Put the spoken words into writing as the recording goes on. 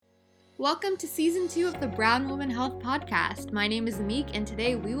Welcome to Season 2 of the Brown Woman Health Podcast. My name is Amik, and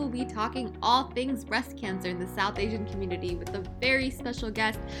today we will be talking all things breast cancer in the South Asian community with a very special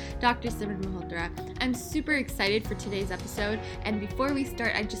guest, Dr. Simran Malhotra. I'm super excited for today's episode, and before we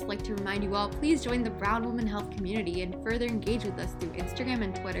start, I'd just like to remind you all, please join the Brown Woman Health community and further engage with us through Instagram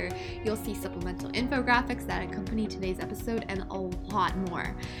and Twitter. You'll see supplemental infographics that accompany today's episode and a lot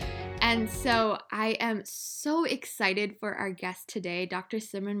more. And so I am so excited for our guest today. Dr.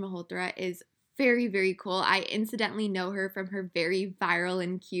 Simran Malhotra is very, very cool. I incidentally know her from her very viral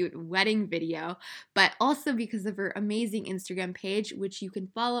and cute wedding video, but also because of her amazing Instagram page, which you can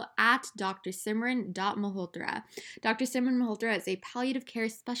follow at drsimran.malhotra. Dr. Simran Malhotra is a palliative care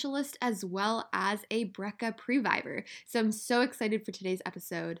specialist as well as a BRCA Previvor. So I'm so excited for today's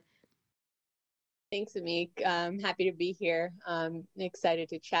episode. Thanks, Amik. Happy to be here. Excited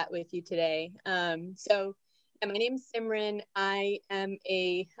to chat with you today. My name is Simran. I am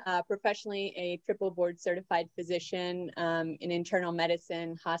professionally a triple board certified physician in internal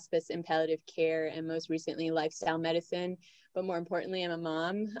medicine, hospice, and palliative care, and most recently lifestyle medicine. But more importantly, I'm a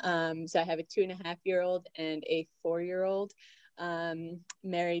mom. So I have a 2.5-year-old and a 4-year-old.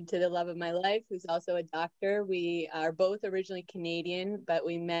 Married to the love of my life, who's also a doctor. We are both originally Canadian, but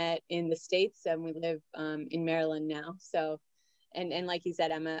we met in the States, and we live in Maryland now. So, and like you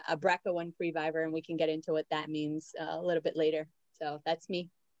said, I'm a BRCA1 Previvor, and we can get into what that means a little bit later. So that's me.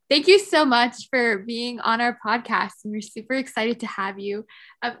 Thank you so much for being on our podcast. We're super excited to have you.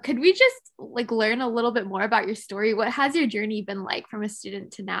 Could we just learn a little bit more about your story? What has your journey been like from a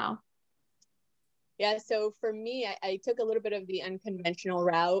student to now? Yeah, so for me, I took a little bit of the unconventional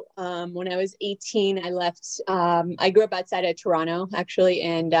route. When I was 18, I left. I grew up outside of Toronto, actually.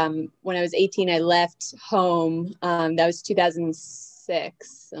 And when I was 18, I left home. That was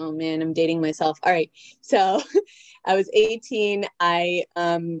 2006. Oh, man, I'm dating myself. All right. So I was 18. I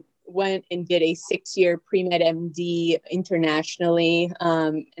went and did a 6-year pre-med MD internationally.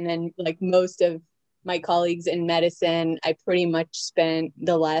 And then, like most of my colleagues in medicine, I pretty much spent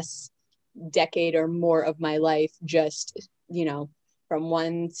the last decade or more of my life just, from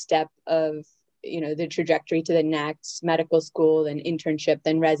one step of, the trajectory to the next, medical school, then internship,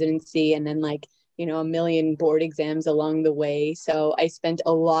 then residency, and then a million board exams along the way. So I spent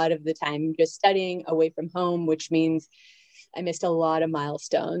a lot of the time just studying away from home, which means I missed a lot of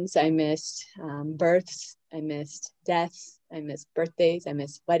milestones. I missed births, I missed deaths, I missed birthdays, I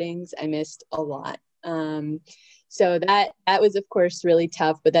missed weddings, I missed a lot. So that was, of course, really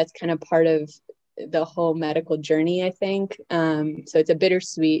tough, but that's kind of part of the whole medical journey, I think. So it's a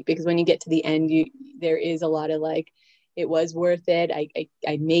bittersweet, because when you get to the end, there is a lot of it was worth it.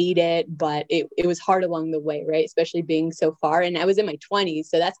 I made it, but it was hard along the way, right? Especially being so far. And I was in my 20s.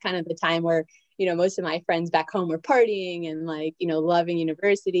 So that's kind of the time where, most of my friends back home were partying and loving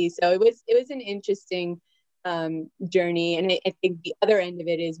university. So it was an interesting journey. And I think the other end of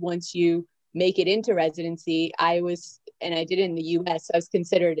it is once you make it into residency, I did it in the US. So I was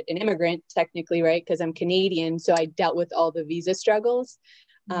considered an immigrant technically, right? Because I'm Canadian. So I dealt with all the visa struggles.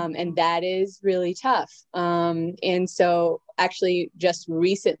 And that is really tough. And so actually just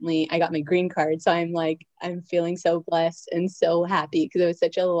recently I got my green card. So I'm feeling so blessed and so happy because it was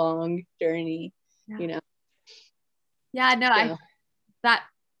such a long journey, Yeah, no, so.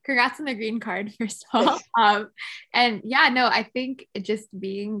 Congrats on the green card, first of all. And yeah, no, I think just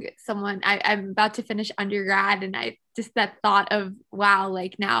being someone, I'm about to finish undergrad, and I just that thought of, wow,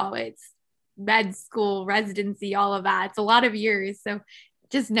 now it's med school, residency, all of that. It's a lot of years. So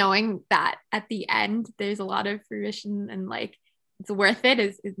just knowing that at the end, there's a lot of fruition and it's worth it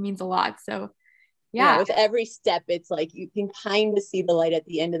it means a lot. So yeah, with every step, it's you can kind of see the light at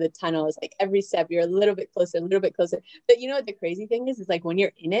the end of the tunnel. It's every step you're a little bit closer. But what the crazy thing is when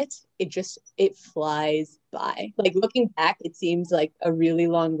you're in it, it flies by. Looking back, it seems like a really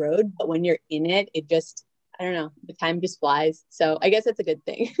long road, but when you're in it, I don't know, the time just flies. So I guess that's a good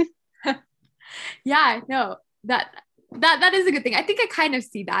thing. Yeah, no, that is a good thing. I think I kind of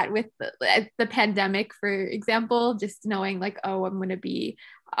see that with the pandemic, for example, just knowing I'm going to be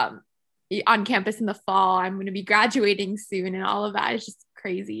on campus in the fall, I'm going to be graduating soon, and all of that is just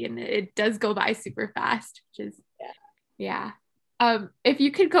crazy, and it does go by super fast, which is yeah. If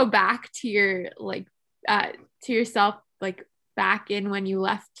you could go back to your to yourself back in when you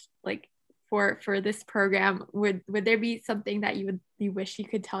left for this program, would there be something that you wish you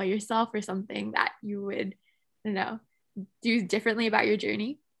could tell yourself, or something that you would do differently about your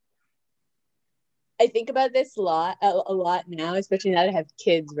journey? I think about this a lot now, especially now that I have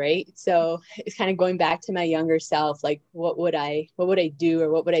kids, right? So it's kind of going back to my younger self, what would I do, or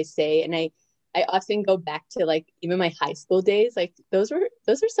what would I say? And I often go back to like even my high school days. Like those were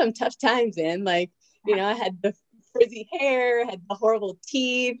some tough times, man. Like, I had the frizzy hair, had the horrible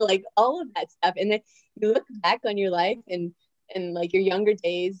teeth, like all of that stuff. And then you look back on your life and like your younger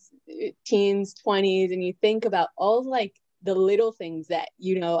days, teens, 20s, and you think about all like the little things that,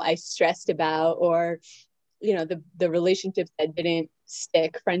 I stressed about, or, the relationships that didn't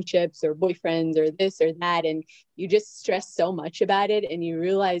stick, friendships or boyfriends or this or that. And you just stress so much about it. And you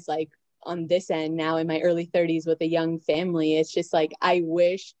realize like on this end now in my early 30s with a young family, it's just like, I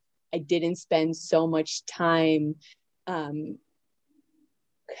wish I didn't spend so much time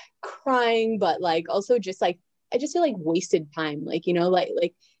crying, but like also just like I just feel like wasted time, like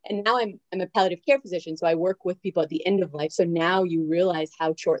and now I'm a palliative care physician, so I work with people at the end of life. So now you realize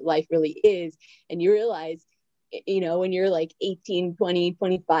how short life really is, and you realize when you're like 18, 20,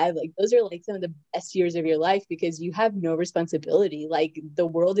 25, like those are like some of the best years of your life because you have no responsibility, like the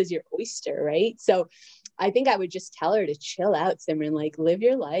world is your oyster, right? So I think I would just tell her to chill out, Simran, like live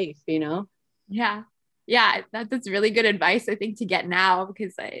your life. Yeah. Yeah, that's really good advice, I think, to get now,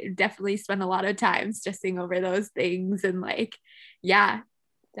 because I definitely spend a lot of time stressing over those things and like, yeah,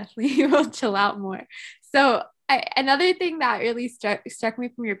 definitely will chill out more. So another thing that really struck me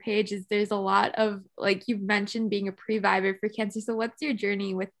from your page is there's a lot of, like you've mentioned, being a previvor for cancer. So what's your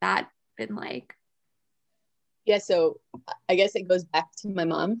journey with that been like? Yeah, so I guess it goes back to my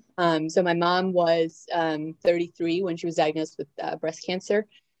mom. So my mom was 33 when she was diagnosed with breast cancer.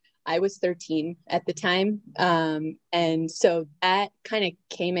 I was 13 at the time. And so that kind of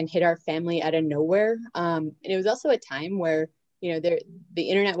came and hit our family out of nowhere. And it was also a time where, the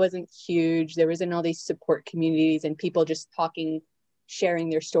internet wasn't huge. There wasn't all these support communities and people just talking, sharing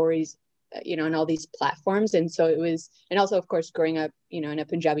their stories, on all these platforms. And so it was, and also, of course, growing up, in a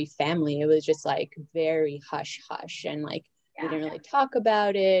Punjabi family, it was just like very hush hush. And like, we didn't really talk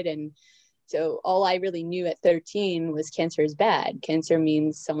about it. And so all I really knew at 13 was cancer is bad. Cancer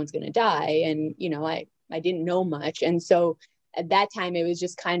means someone's going to die. And, I didn't know much. And so at that time, it was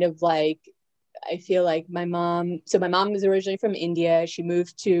just kind of like, I feel like my mom was originally from India. She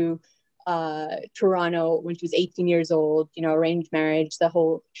moved to Toronto when she was 18 years old, arranged marriage, the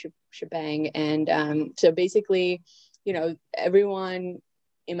whole shebang. And so basically, everyone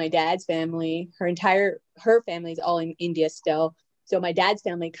in my dad's family, her family's all in India still. So my dad's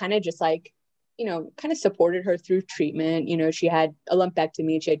family kind of just like, kind of supported her through treatment. She had a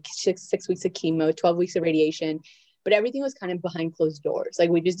lumpectomy, she had six weeks of chemo, 12 weeks of radiation, but everything was kind of behind closed doors. Like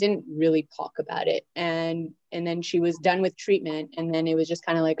we just didn't really talk about it. And then she was done with treatment. And then it was just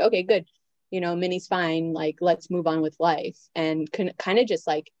kind of like, okay, good. Minnie's fine. Like, let's move on with life. And kind of just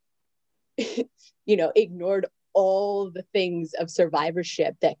like, ignored all the things of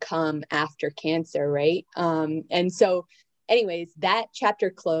survivorship that come after cancer. Right. And so anyways, that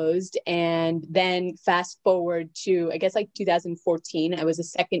chapter closed. And then fast forward to, I guess, like 2014, I was a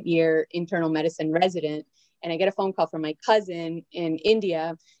second year internal medicine resident. And I get a phone call from my cousin in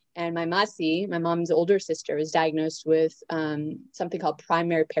India. And my Masi, my mom's older sister, was diagnosed with something called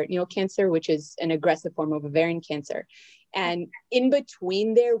primary peritoneal cancer, which is an aggressive form of ovarian cancer. And in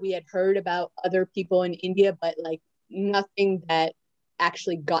between there, we had heard about other people in India, but like nothing that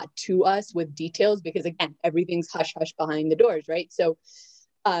actually got to us with details, because again, everything's hush hush behind the doors, right? So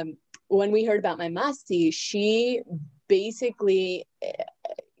when we heard about my Masi, she basically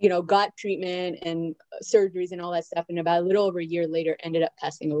got treatment and surgeries and all that stuff, and about a little over a year later ended up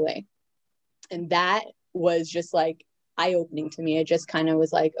passing away. And that was just like eye-opening to me. I just kind of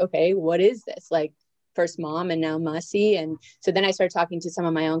was like, okay, what is this? Like, first mom and now Masi. And so then I started talking to some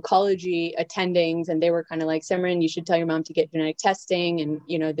of my oncology attendings, and they were kind of like, Simran, you should tell your mom to get genetic testing. And,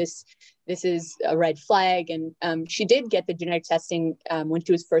 this is a red flag. And she did get the genetic testing when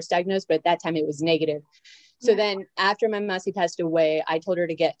she was first diagnosed, but at that time it was negative. So then after my Masi passed away, I told her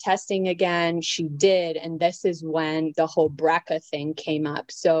to get testing again. She did. And this is when the whole BRCA thing came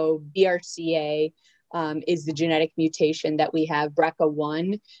up. So BRCA is the genetic mutation that we have,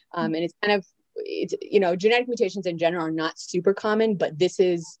 BRCA1. And it's kind of, genetic mutations in general are not super common, but this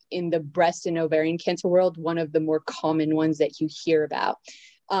is in the breast and ovarian cancer world, one of the more common ones that you hear about.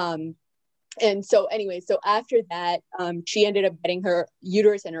 And so anyway, so after that, she ended up getting her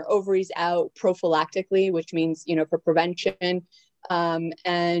uterus and her ovaries out prophylactically, which means, for prevention. And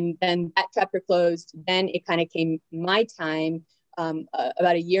then that chapter closed. Then it kind of came my time.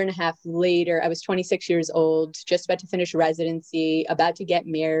 About a year and a half later, I was 26 years old, just about to finish residency, about to get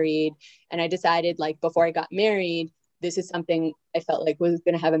married. And I decided, like, before I got married, this is something I felt like was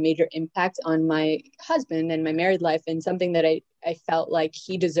going to have a major impact on my husband and my married life, and something that I felt like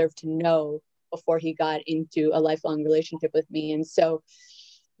he deserved to know before he got into a lifelong relationship with me. And so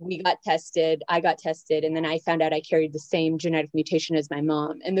I got tested, and then I found out I carried the same genetic mutation as my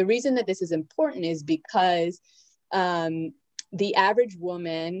mom. And the reason that this is important is because the average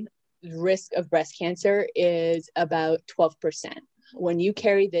woman risk of breast cancer is about 12%. When you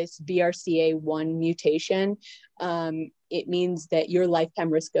carry this BRCA1 mutation, it means that your lifetime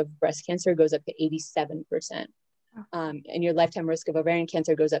risk of breast cancer goes up to 87%. And your lifetime risk of ovarian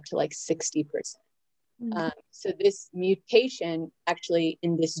cancer goes up to like 60%. So this mutation actually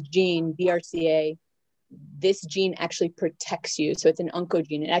in this gene, BRCA, this gene actually protects you. So it's an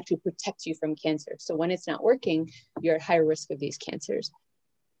oncogene. It actually protects you from cancer. So when it's not working, you're at higher risk of these cancers.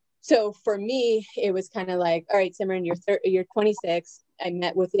 So for me, it was kind of like, all right, Simran, you're 26. I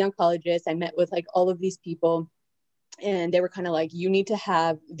met with the oncologist. I met with like all of these people. And they were kind of like, you need to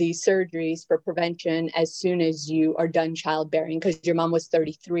have these surgeries for prevention as soon as you are done childbearing, because your mom was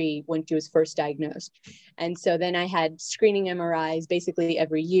 33 when she was first diagnosed. And so then I had screening MRIs basically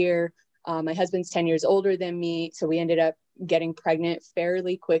every year. My husband's 10 years older than me. So we ended up getting pregnant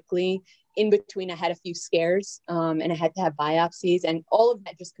fairly quickly. In between, I had a few scares and I had to have biopsies, and all of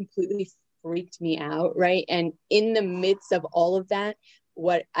that just completely freaked me out. Right. And in the midst of all of that,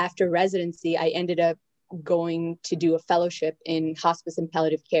 after residency, I ended up going to do a fellowship in hospice and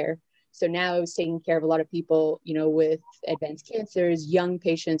palliative care. So now I was taking care of a lot of people, with advanced cancers, young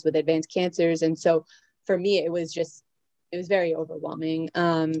patients with advanced cancers. And so for me, it was very overwhelming.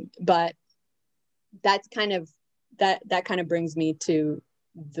 But that's kind of, that kind of brings me to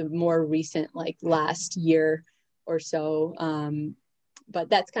the more recent, like last year or so. But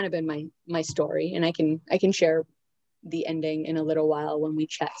that's kind of been my story, and I can share the ending in a little while when we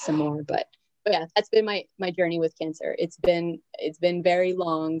chat some more. But yeah, that's been my journey with cancer. It's been very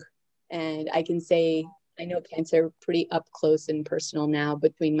long, and I can say I know cancer pretty up close and personal now,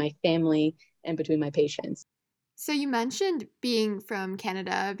 between my family and between my patients. So you mentioned being from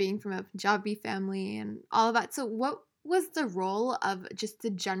Canada, being from a Punjabi family and all of that. So what was the role of just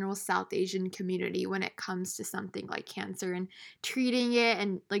the general South Asian community when it comes to something like cancer and treating it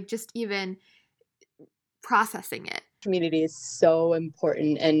and like just even processing it? Community is so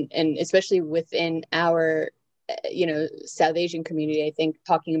important, and especially within our South Asian community, I think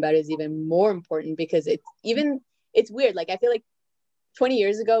talking about it is even more important, because it's weird. Like I feel like 20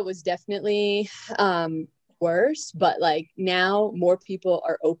 years ago it was definitely worse, but like now more people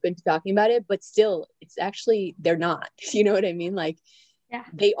are open to talking about it, but still they're not. You know what I mean? Like Yeah.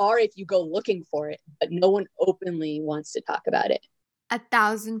 They are if you go looking for it, but no one openly wants to talk about it.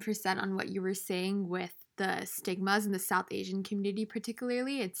 1,000% on what you were saying with the stigmas in the South Asian community,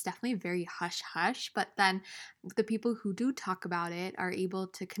 particularly. It's definitely very hush hush, but then the people who do talk about it are able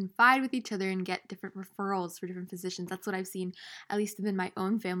to confide with each other and get different referrals for different physicians. That's what I've seen, at least within my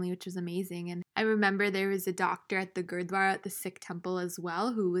own family, which was amazing. And I remember there was a doctor at the Gurdwara at the Sikh temple as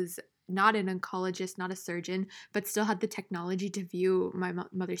well, who was not an oncologist, not a surgeon, but still had the technology to view my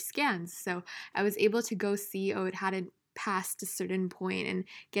mother's scans. So I was able to go see, it hadn't past a certain point, and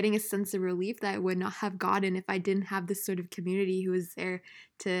getting a sense of relief that I would not have gotten if I didn't have this sort of community who was there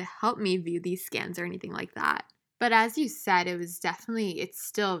to help me view these scans or anything like that. But as you said, it's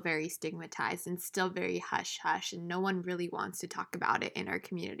still very stigmatized and still very hush hush, and no one really wants to talk about it in our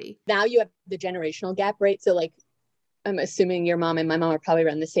community. Now you have the generational gap, right? So like, I'm assuming your mom and my mom are probably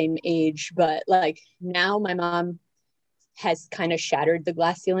around the same age, but like now my mom has kind of shattered the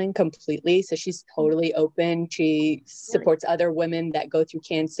glass ceiling completely. So she's totally open. She supports other women that go through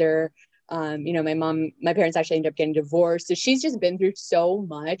cancer. My parents actually ended up getting divorced. So she's just been through so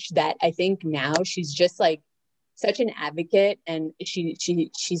much that I think now she's just like such an advocate, and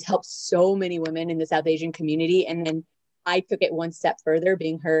she's helped so many women in the South Asian community. And then I took it one step further,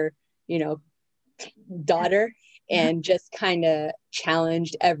 being her, daughter, and just kind of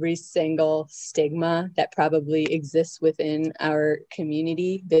challenged every single stigma that probably exists within our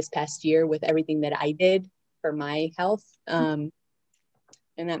community this past year with everything that I did for my health. And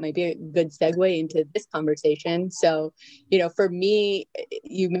that might be a good segue into this conversation. So, for me,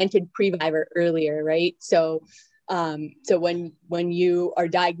 you mentioned Previvor earlier, right? So when you are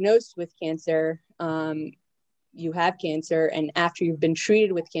diagnosed with cancer, you have cancer, and after you've been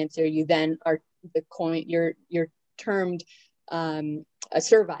treated with cancer, you then are you're termed a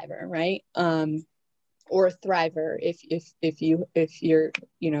survivor, right? Or a thriver if you're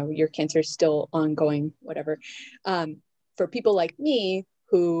your cancer is still ongoing, whatever. For people like me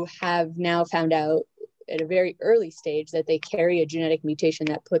who have now found out at a very early stage that they carry a genetic mutation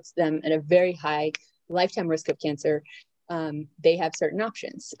that puts them at a very high lifetime risk of cancer, they have certain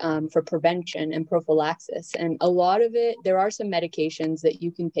options for prevention and prophylaxis. And a lot of it, there are some medications that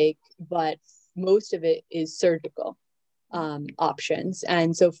you can take, but most of it is surgical. options.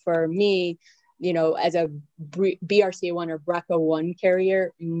 And so for me, as a BRCA1 or BRCA1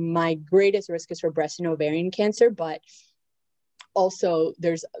 carrier, my greatest risk is for breast and ovarian cancer, but also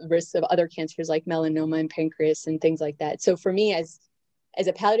there's risks of other cancers like melanoma and pancreas and things like that. So for me, as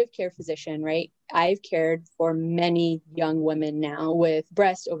a palliative care physician, right, I've cared for many young women now with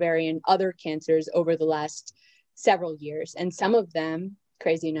breast, ovarian, other cancers over the last several years. And some of them,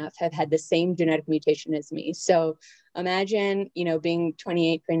 crazy enough, have had the same genetic mutation as me. So imagine, being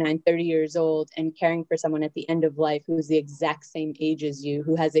 28, 29, 30 years old and caring for someone at the end of life who's the exact same age as you,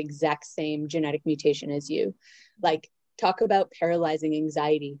 who has the exact same genetic mutation as you. Like, talk about paralyzing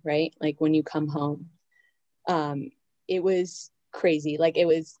anxiety, right? Like when you come home, it was crazy. Like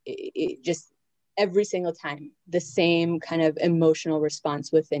it just every single time, the same kind of emotional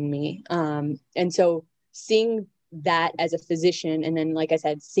response within me. And so seeing that as a physician, and then, like I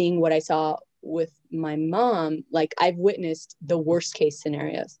said, seeing what I saw with my mom, like I've witnessed the worst case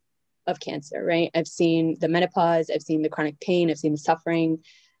scenarios of cancer, right? I've seen the menopause, I've seen the chronic pain, I've seen the suffering,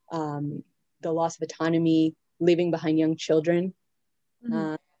 the loss of autonomy, leaving behind young children,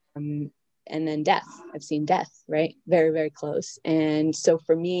 and then death. I've seen death, right? Very, very close. And so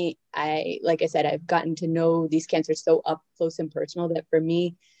for me, like I said, I've gotten to know these cancers so up close and personal that for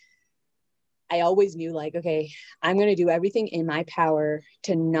me, I always knew, like, okay, I'm going to do everything in my power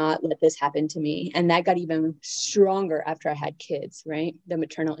to not let this happen to me. And that got even stronger after I had kids, right? The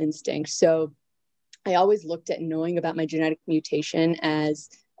maternal instinct. So I always looked at knowing about my genetic mutation as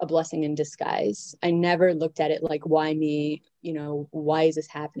a blessing in disguise. I never looked at it like, why me? Why is this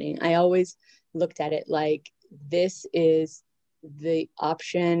happening? I always looked at it like, this is the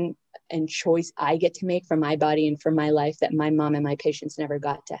option and choice I get to make for my body and for my life that my mom and my patients never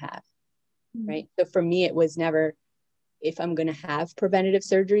got to have. Right. So for me, it was never if I'm going to have preventative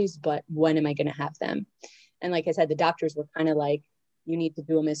surgeries, but when am I going to have them? And like I said, the doctors were kind of like, you need to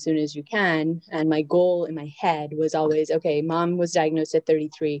do them as soon as you can. And my goal in my head was always, okay, mom was diagnosed at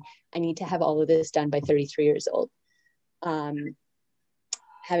 33. I need to have all of this done by 33 years old.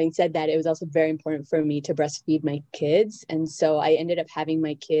 Having said that, it was also very important for me to breastfeed my kids. And so I ended up having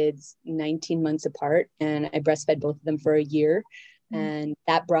my kids 19 months apart, and I breastfed both of them for a year. And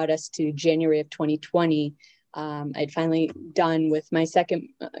that brought us to January of 2020. I'd finally done with my second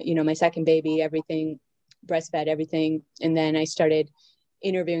baby, everything, breastfed everything. And then I started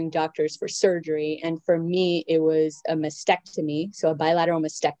interviewing doctors for surgery. And for me, it was a mastectomy. So a bilateral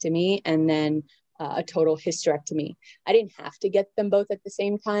mastectomy, and then a total hysterectomy. I didn't have to get them both at the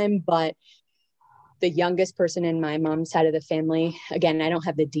same time, but the youngest person in my mom's side of the family, again, I don't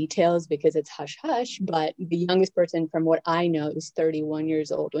have the details because it's hush hush, but the youngest person from what I know is 31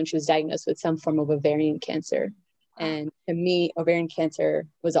 years old when she was diagnosed with some form of ovarian cancer. And to me, ovarian cancer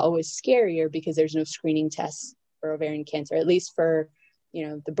was always scarier because there's no screening tests for ovarian cancer, at least for,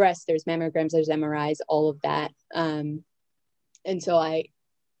 the breast. There's mammograms, there's MRIs, all of that. And so I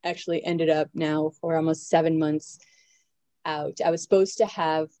actually ended up now for almost 7 months out. I was supposed to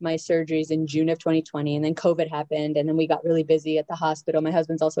have my surgeries in June of 2020, and then COVID happened, and then we got really busy at the hospital. My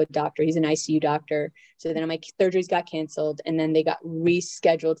husband's also a doctor. He's an ICU doctor. So then my surgeries got canceled, and then they got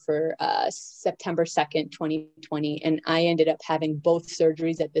rescheduled for September 2nd, 2020. And I ended up having both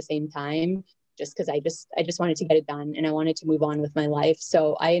surgeries at the same time, just because I just wanted to get it done, and I wanted to move on with my life.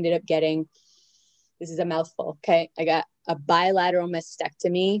 So I ended up getting, this is a mouthful, okay? I got a bilateral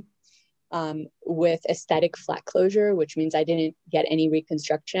mastectomy with aesthetic flat closure, which means I didn't get any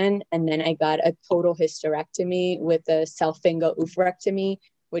reconstruction. And then I got a total hysterectomy with a self-phago oophorectomy,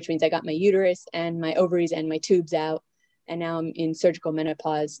 which means I got my uterus and my ovaries and my tubes out. And now I'm in surgical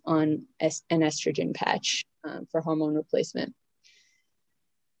menopause on an estrogen patch for hormone replacement.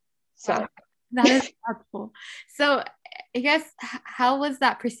 So wow, that is helpful. So I guess, how was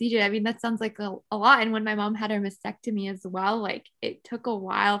that procedure? I mean, that sounds like a lot. And when my mom had her mastectomy as well, like it took a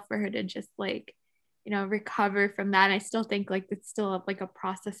while for her to just recover from that. And I still think like it's still like a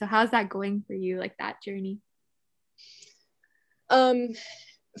process. So how's that going for you, like that journey?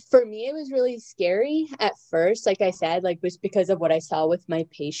 For me, it was really scary at first, like I said, like just because of what I saw with my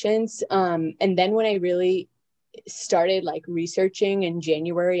patients. And then when I really started like researching in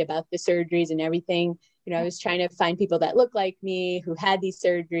January about the surgeries and everything, I was trying to find people that look like me who had these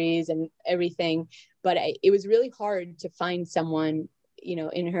surgeries and everything, but it was really hard to find someone,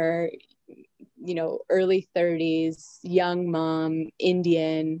 in her, early 30s, young mom,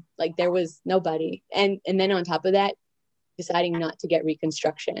 Indian, like there was nobody. And then on top of that, deciding not to get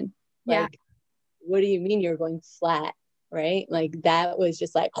reconstruction. Yeah. Like, what do you mean you're going flat? Right? Like that was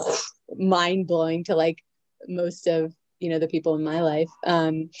just like mind blowing to like most of the people in my life.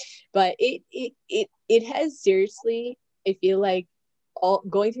 But it has seriously I feel like all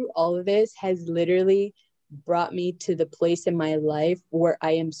going through all of this has literally brought me to the place in my life where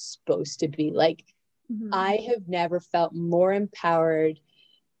I am supposed to be. Like, I have never felt more empowered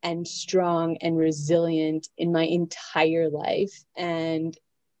and strong and resilient in my entire life. And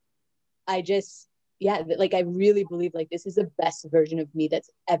I just, yeah, like I really believe like this is the best version of me that's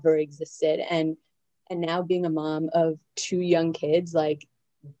ever existed. And now being a mom of two young kids, like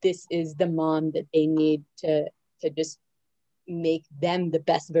this is the mom that they need to just make them the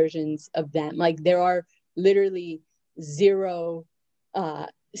best versions of them. Like there are literally zero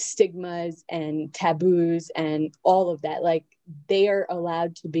stigmas and taboos and all of that. Like they are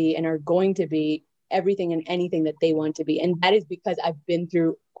allowed to be and are going to be everything and anything that they want to be. And that is because I've been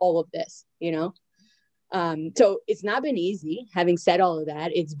through all of this, you know? So it's not been easy. Having said all of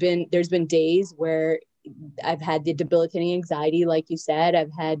that, there's been days where I've had the debilitating anxiety, like you said,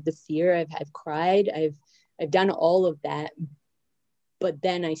 I've had the fear, I've cried, I've done all of that. But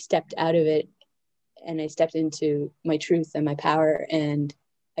then I stepped out of it and I stepped into my truth and my power, and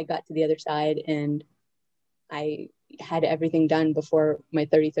I got to the other side, and I had everything done before my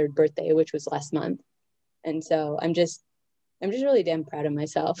 33rd birthday, which was last month. And so I'm just really damn proud of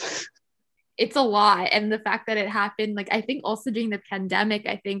myself. It's a lot. And the fact that it happened, like, I think also during the pandemic,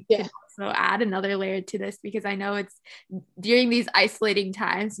 I think could also add another layer to this, because I know it's during these isolating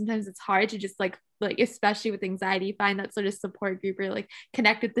times, sometimes it's hard to just like, especially with anxiety, find that sort of support group or like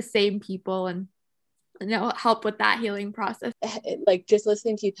connect with the same people and, you know, help with that healing process. Like just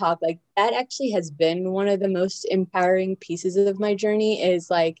listening to you talk, like that actually has been one of the most empowering pieces of my journey is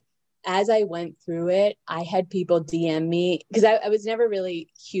like, as I went through it, I had people DM me because I was never really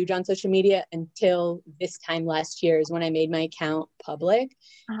huge on social media until this time last year is when I made my account public.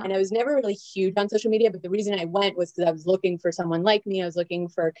 And I was never really huge on social media, but the reason I went was because I was looking for someone like me. I was looking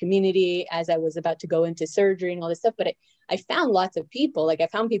for a community as I was about to go into surgery and all this stuff. But I found lots of people, like I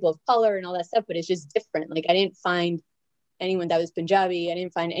found people of color and all that stuff, but it's just different. Like I didn't find anyone that was Punjabi. I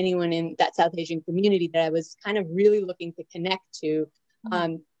didn't find anyone in that South Asian community that I was kind of really looking to connect to.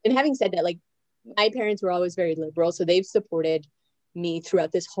 And having said that, like my parents were always very liberal, so they've supported me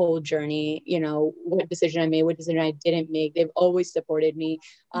throughout this whole journey. You know, what decision I made, what decision I didn't make, they've always supported me.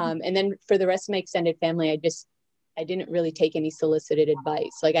 And then for the rest of my extended family, I didn't really take any solicited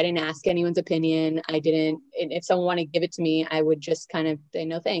advice. Like I didn't ask anyone's opinion. And if someone wanted to give it to me, I would just kind of say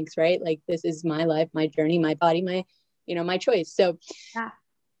no thanks, right? Like this is my life, my journey, my body, my choice. So,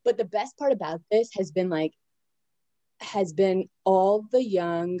 but the best part about this has been all the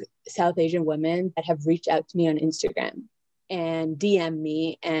young South Asian women that have reached out to me on Instagram and DM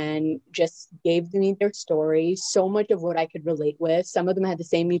me and just gave me their story. So much of what I could relate with. Some of them had the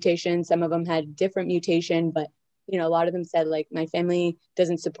same mutation. Some of them had different mutation, but you know, a lot of them said like, my family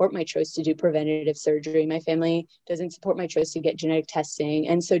doesn't support my choice to do preventative surgery. My family doesn't support my choice to get genetic testing.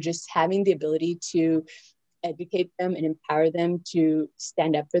 And so just having the ability to educate them and empower them to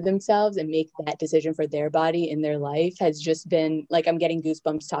stand up for themselves and make that decision for their body and their life has just been like, I'm getting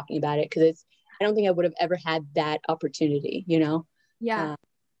goosebumps talking about it because I don't think I would have ever had that opportunity, you know?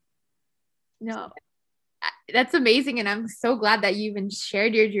 No, that's amazing. And I'm so glad that you even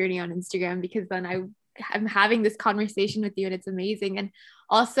shared your journey on Instagram, because then I'm having this conversation with you and it's amazing. And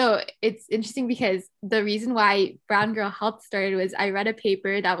also it's interesting because the reason why Brown Girl Health started was I read a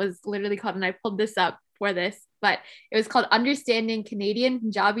paper that was literally called, and I pulled this up for this, but it was called Understanding Canadian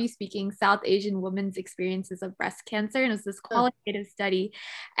Punjabi Speaking South Asian Women's Experiences of Breast Cancer. And it was this qualitative study.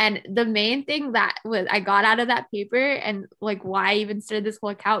 And the main thing that I got out of that paper and like why I even started this whole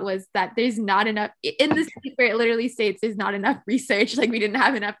account was that there's not enough in this paper. It literally states there's not enough research. Like we didn't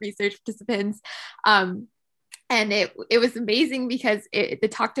have enough research participants. And it was amazing because it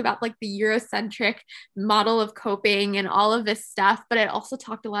talked about like the Eurocentric model of coping and all of this stuff, but it also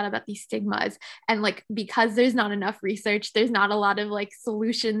talked a lot about these stigmas. And like, because there's not enough research, there's not a lot of like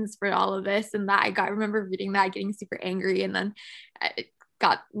solutions for all of this. And that I remember reading that, getting super angry. And then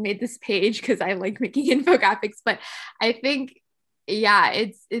I made this page because I like making infographics. But I think,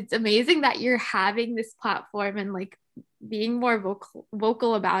 it's amazing that you're having this platform and like being more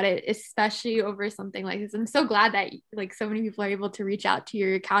vocal about it, especially over something like this. I'm so glad that like so many people are able to reach out to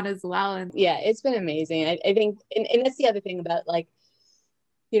your account as well. And it's been amazing. I think, and that's the other thing about like,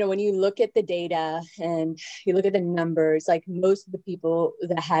 you know, when you look at the data and you look at the numbers, like most of the people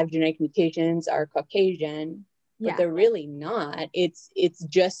that have genetic mutations are Caucasian, but they're really not. It's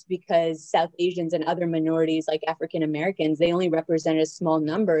just because South Asians and other minorities like African Americans, they only represent a small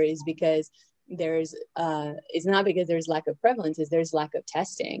number is because it's not because there's lack of prevalence, is there's lack of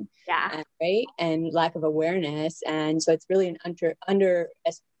testing, right, and lack of awareness. And so it's really an under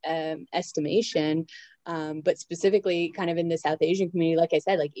estimation But specifically kind of in the South Asian community, like I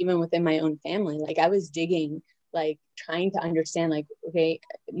said, like even within my own family, like I was digging, like trying to understand, like, okay,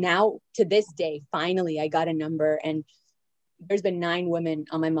 now to this day, finally I got a number, and there's been 9 women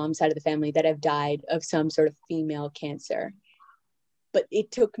on my mom's side of the family that have died of some sort of female cancer. But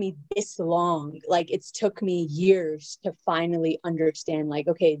it took me this long, like it's took me years to finally understand, like,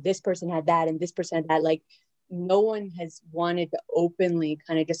 okay, this person had that and this person had that. Like no one has wanted to openly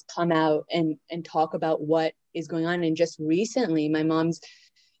kind of just come out and talk about what is going on. And just recently, my mom's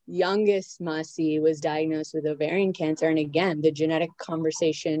youngest Masi was diagnosed with ovarian cancer. And again, the genetic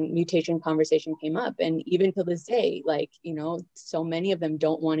mutation conversation came up. And even to this day, like, you know, so many of them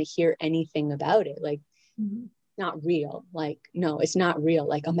don't want to hear anything about it. Like, not real. Like, no, it's not real.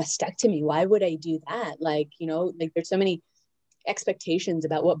 Like a mastectomy, why would I do that? Like, you know, like there's so many expectations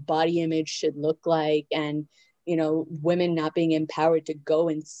about what body image should look like, and, you know, women not being empowered to go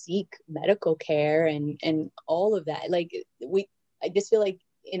and seek medical care and all of that. Like I just feel like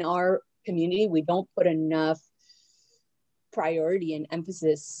in our community, we don't put enough priority and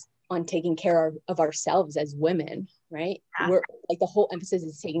emphasis on taking care of ourselves as women, right? Yeah. We're like, the whole emphasis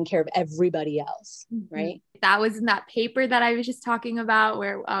is taking care of everybody else, right? That was in that paper that I was just talking about,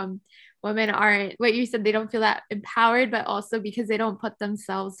 where women aren't, what you said, they don't feel that empowered, but also because they don't put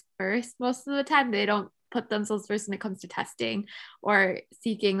themselves first most of the time. They don't put themselves first when it comes to testing or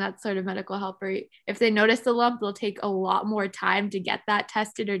seeking that sort of medical help. Or if they notice a lump, they'll take a lot more time to get that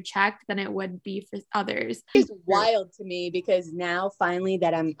tested or checked than it would be for others. It's wild to me, because now finally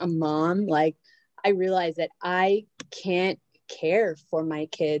that I'm a mom, like I realize that I can't care for my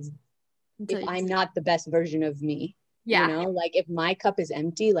kids if I'm not the best version of me. Yeah. You know, like if my cup is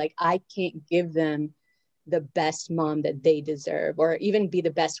empty, like I can't give them the best mom that they deserve, or even be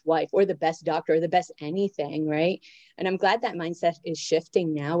the best wife or the best doctor or the best anything, right? And I'm glad that mindset is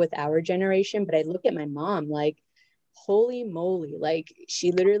shifting now with our generation. But I look at my mom, like, holy moly, like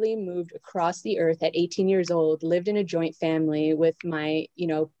she literally moved across the earth at 18 years old, lived in a joint family with my, you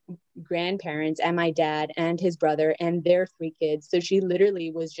know, grandparents and my dad and his brother and their 3 kids. So she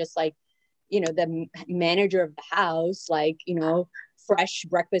literally was just like, you know, the manager of the house, like, you know, fresh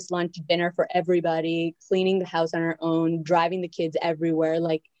breakfast, lunch, dinner for everybody, cleaning the house on her own, driving the kids everywhere.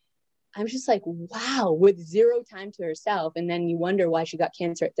 Like, I'm just like, wow, with 0 time to herself. And then you wonder why she got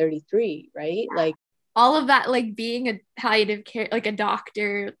cancer at 33, right? Like all of that, like being a palliative care, like a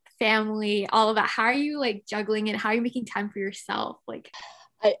doctor, family, all of that. How are you like juggling it? How are you making time for yourself? Like,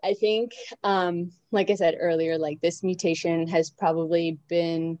 I think, like I said earlier, like this mutation has probably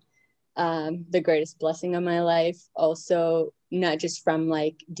been the greatest blessing of my life. Also, not just from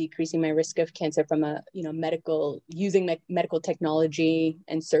like decreasing my risk of cancer from a, you know, using medical technology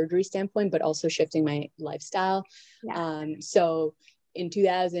and surgery standpoint, but also shifting my lifestyle. Yeah. So in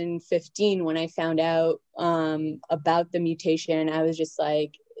 2015, when I found out about the mutation, I was just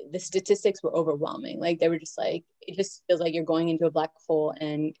like, the statistics were overwhelming. Like they were just like, it just feels like you're going into a black hole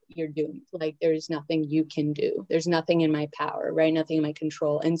and you're doomed. Like there's nothing you can do. There's nothing in my power, right? Nothing in my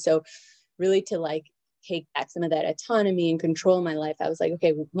control. And so really to like take back some of that autonomy and control in my life, I was like,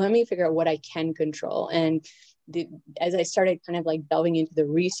 okay, let me figure out what I can control. And as I started kind of like delving into the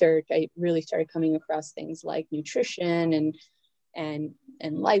research, I really started coming across things like nutrition and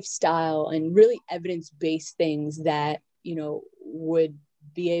lifestyle and really evidence-based things that, you know, would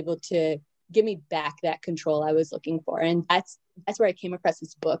be able to give me back that control I was looking for. And that's where I came across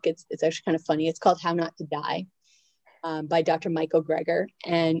this book. It's actually kind of funny. It's called How Not to Die, by Dr. Michael Greger.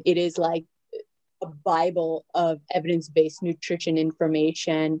 And it is like a Bible of evidence-based nutrition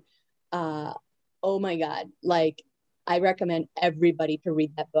information. Oh my God. Like I recommend everybody to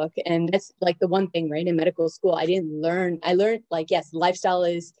read that book. And that's like the one thing, right? In medical school, I learned like, yes, lifestyle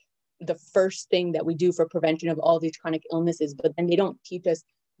is the first thing that we do for prevention of all these chronic illnesses, but then they don't teach us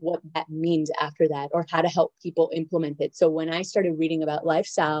what that means after that or how to help people implement it. So when I started reading about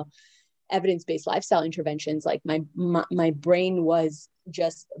lifestyle, evidence-based lifestyle interventions, like my brain was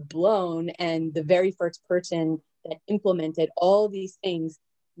just blown. And the very first person that implemented all these things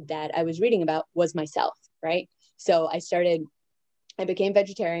that I was reading about was myself, right? So I became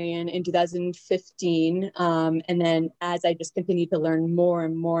vegetarian in 2015. And then as I just continued to learn more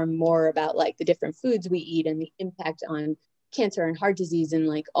and more and more about like the different foods we eat and the impact on cancer and heart disease and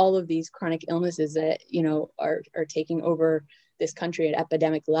like all of these chronic illnesses that, you know, are taking over this country at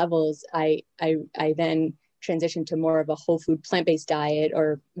epidemic levels, I then transitioned to more of a whole food plant-based diet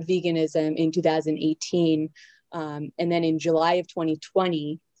or veganism in 2018. And then in July of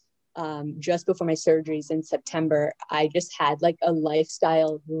 2020, just before my surgeries in September, I just had like a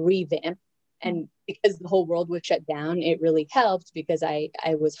lifestyle revamp. And because the whole world was shut down, it really helped because I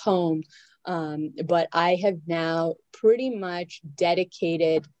was home But I have now pretty much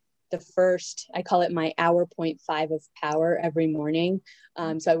dedicated the first, I call it my hour 0.5 of power every morning.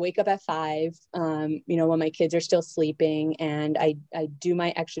 So I wake up at 5, when my kids are still sleeping, and I do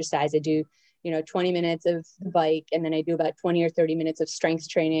my exercise. I do, 20 minutes of the bike, and then I do about 20 or 30 minutes of strength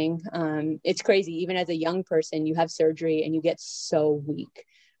training. It's crazy. Even as a young person, you have surgery and you get so weak,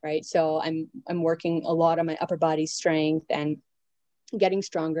 right? So I'm working a lot on my upper body strength and getting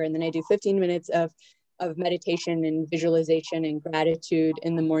stronger. And then I do 15 minutes of meditation and visualization and gratitude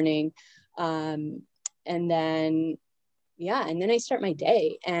in the morning. And then I start my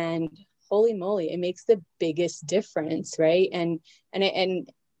day, and holy moly, it makes the biggest difference. Right. And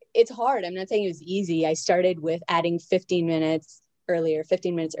it's hard. I'm not saying it was easy. I started with adding 15 minutes earlier,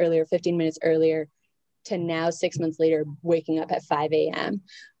 15 minutes earlier, 15 minutes earlier, to now 6 months later, waking up at 5 a.m.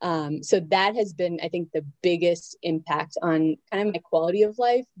 So that has been, I think, the biggest impact on kind of my quality of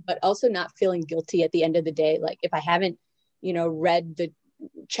life, but also not feeling guilty at the end of the day. Like if I haven't, read the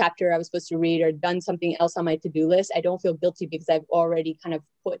chapter I was supposed to read or done something else on my to-do list, I don't feel guilty because I've already kind of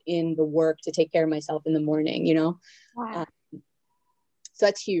put in the work to take care of myself in the morning, Wow. So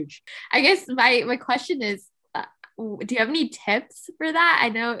that's huge. I guess my question is, do you have any tips for that? I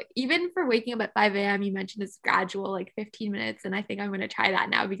know even for waking up at 5 a.m., you mentioned it's gradual, like 15 minutes. And I think I'm going to try that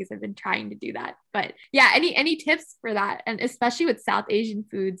now because I've been trying to do that. But yeah, any tips for that? And especially with South Asian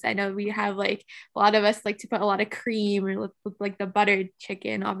foods, I know we have like a lot of us like to put a lot of cream or like the buttered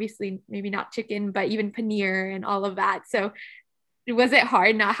chicken, obviously, maybe not chicken, but even paneer and all of that. So was it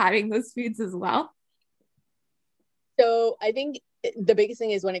hard not having those foods as well? So I think the biggest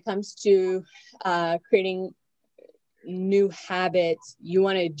thing is when it comes to creating new habits, you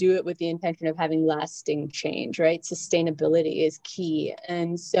want to do it with the intention of having lasting change, right? Sustainability is key.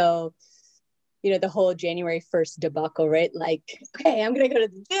 And so, the whole January 1st debacle, right? Like, okay, I'm going to go to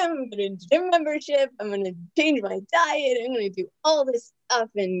the gym, I'm going to gym membership, I'm going to change my diet, I'm going to do all this stuff.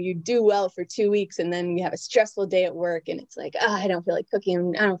 And you do well for 2 weeks. And then you have a stressful day at work and it's like, I don't feel like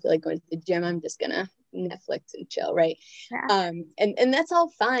cooking. I don't feel like going to the gym. I'm just going to Netflix and chill, right? Yeah. And that's all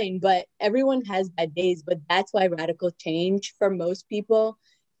fine, but everyone has bad days. But that's why radical change for most people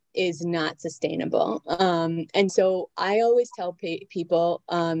is not sustainable. And so I always tell people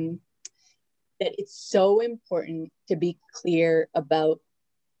that it's so important to be clear about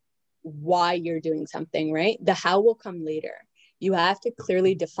why you're doing something, right? The how will come later. You have to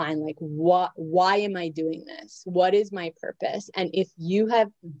clearly define like why am I doing this? What is my purpose? And if you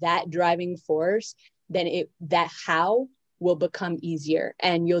have that driving force, then that how will become easier,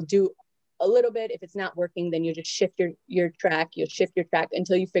 and you'll do a little bit. If it's not working, then you just shift your track. You'll shift your track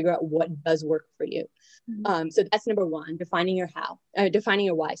until you figure out what does work for you. So that's number one, defining your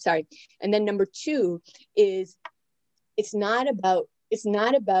why, sorry. And then number two is it's not about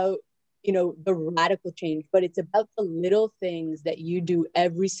the radical change, but it's about the little things that you do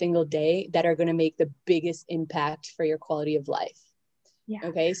every single day that are going to make the biggest impact for your quality of life. Yeah.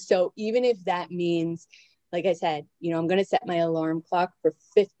 Okay. So even if that means, like I said, I'm going to set my alarm clock for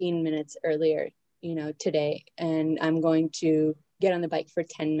 15 minutes earlier, today, and I'm going to get on the bike for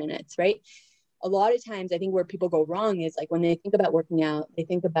 10 minutes, right? A lot of times I think where people go wrong is like when they think about working out, they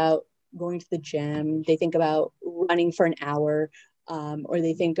think about going to the gym, they think about running for an hour, or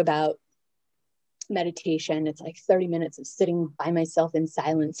they think about meditation. It's like 30 minutes of sitting by myself in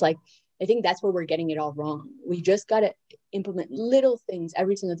silence. Like, I think that's where we're getting it all wrong. We just got to implement little things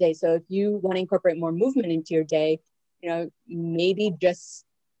every single day. So if you want to incorporate more movement into your day, maybe just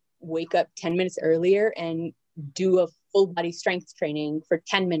wake up 10 minutes earlier and do a full body strength training for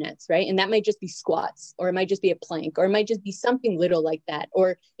 10 minutes, right? And that might just be squats, or it might just be a plank, or it might just be something little like that.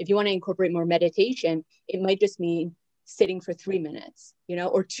 Or if you want to incorporate more meditation, it might just mean sitting for 3 minutes,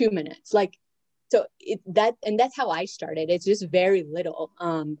 or 2 minutes. Like, so that's how I started. It's just very little.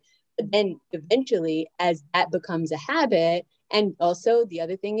 But then eventually, as that becomes a habit, and also the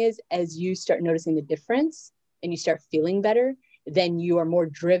other thing is, as you start noticing the difference and you start feeling better, then you are more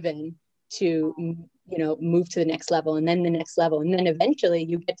driven to, move to the next level, and then the next level. And then eventually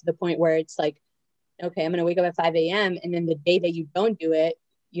you get to the point where it's like, okay, I'm going to wake up at 5 a.m. And then the day that you don't do it,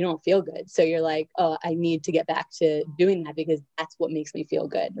 you don't feel good. So you're like, oh, I need to get back to doing that because that's what makes me feel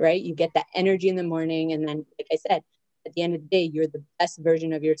good, right? You get that energy in the morning. And then, like I said, at the end of the day, you're the best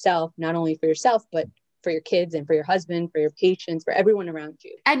version of yourself, not only for yourself, but for your kids and for your husband, for your patients, for everyone around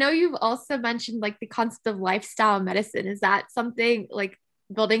you. I know you've also mentioned like the concept of lifestyle medicine. Is that something like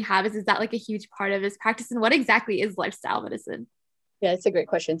building habits? Is that like a huge part of his practice? And what exactly is lifestyle medicine? Yeah, that's a great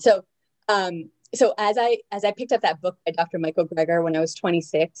question. So as I picked up that book by Dr. Michael Greger when I was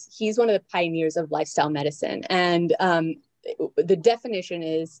 26, he's one of the pioneers of lifestyle medicine. And the definition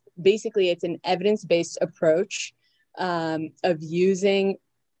is basically it's an evidence-based approach of using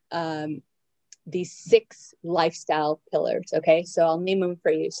these 6 lifestyle pillars. Okay, so I'll name them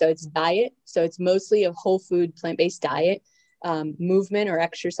for you. So it's diet. So it's mostly a whole food, plant-based diet, movement or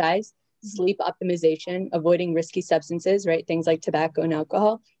exercise, sleep optimization, avoiding risky substances, right? Things like tobacco and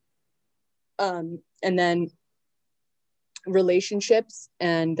alcohol. And then relationships,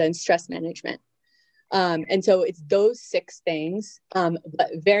 and then stress management. And so it's those 6 things, but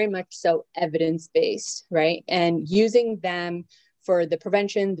very much so evidence-based, right? And using them for the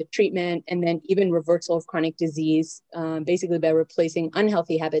prevention, the treatment, and then even reversal of chronic disease, basically by replacing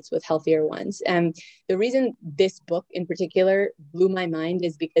unhealthy habits with healthier ones. And the reason this book in particular blew my mind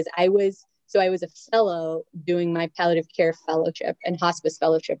is because I was a fellow doing my palliative care fellowship and hospice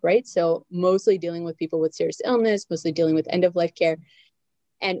fellowship, right? So mostly dealing with people with serious illness, mostly dealing with end-of-life care.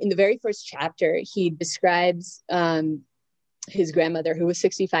 And in the very first chapter, he describes his grandmother, who was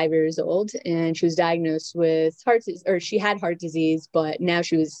 65 years old, and she was diagnosed with she had heart disease, but now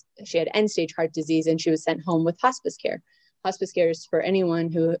she had end-stage heart disease, and she was sent home with hospice care. Hospice care is for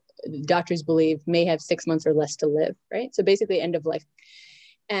anyone who doctors believe may have 6 months or less to live, right? So basically end of life.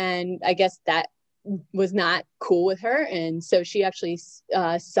 And I guess that was not cool with her. And so she actually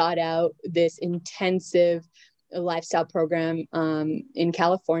sought out this intensive lifestyle program in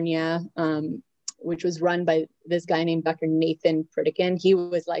California, which was run by this guy named Dr. Nathan Pritikin. He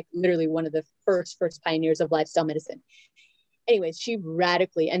was like literally one of the first pioneers of lifestyle medicine. Anyways, she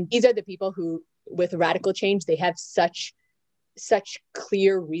radically, and these are the people who, with radical change, they have such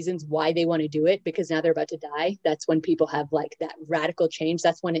clear reasons why they want to do it, because now they're about to die. That's when people have like that radical change.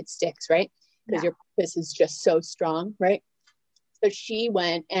 That's when it sticks, right? Because your purpose is just so strong, right? So she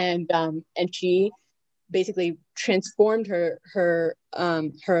went and she basically transformed her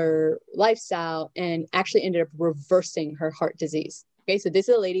lifestyle and actually ended up reversing her heart disease. Okay, so this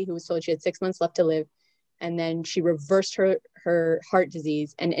is a lady who was told she had 6 months left to live, and then she reversed her heart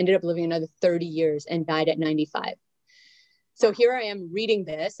disease and ended up living another 30 years and died at 95. So here I am reading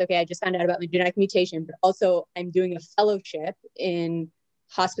this. Okay, I just found out about my genetic mutation, but also I'm doing a fellowship in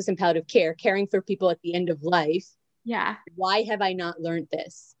hospice and palliative care, caring for people at the end of life. Yeah. Why have I not learned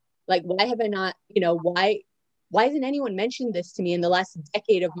this? Like, why have I not, why hasn't anyone mentioned this to me in the last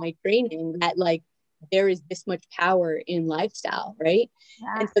decade of my training, that like there is this much power in lifestyle, right?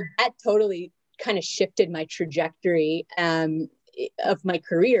 Yeah. And so that totally kind of shifted my trajectory of my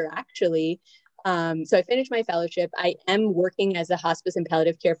career, actually. So I finished my fellowship. I am working as a hospice and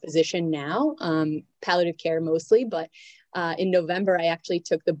palliative care physician now, palliative care mostly, but in November, I actually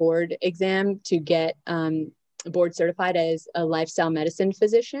took the board exam to get board certified as a lifestyle medicine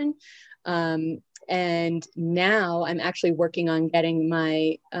physician. And now I'm actually working on getting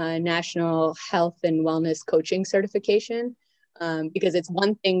my national health and wellness coaching certification, because it's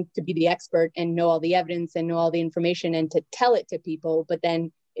one thing to be the expert and know all the evidence and know all the information and to tell it to people, but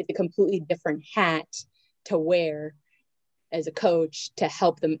then it's a completely different hat to wear as a coach to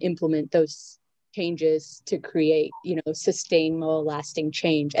help them implement those changes to create, sustainable, lasting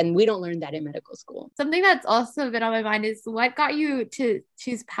change. And we don't learn that in medical school. Something that's also been on my mind is what got you to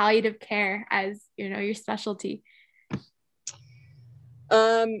choose palliative care as, your specialty?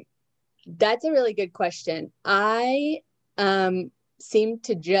 That's a really good question. I seem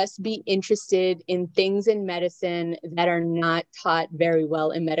to just be interested in things in medicine that are not taught very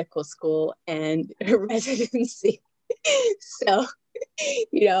well in medical school and residency. So,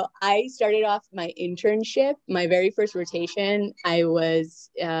 I started off my internship, my very first rotation. I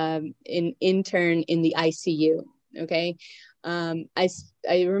was an intern in the ICU. Okay. I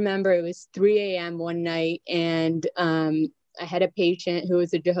remember it was 3 a.m. one night, and I had a patient who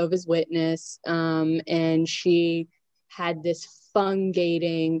was a Jehovah's Witness, and she had this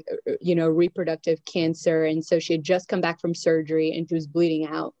fungating, reproductive cancer. And so she had just come back from surgery and she was bleeding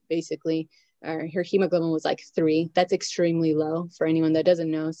out, basically. Her hemoglobin was like 3. That's extremely low for anyone that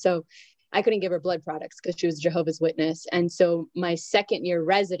doesn't know. So I couldn't give her blood products because she was Jehovah's Witness. And so my second year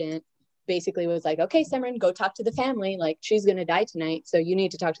resident basically was like, okay, Simran, go talk to the family. Like, she's going to die tonight, so you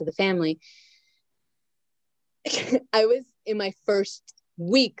need to talk to the family. I was in my first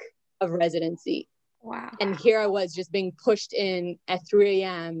week of residency. Wow. And here I was just being pushed in at 3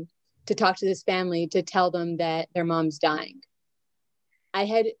 a.m. to talk to this family to tell them that their mom's dying. I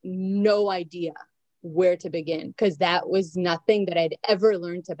had no idea where to begin, because that was nothing that I'd ever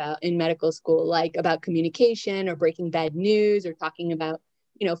learned about in medical school, like about communication or breaking bad news or talking about,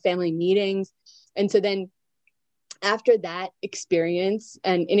 family meetings. And so then after that experience,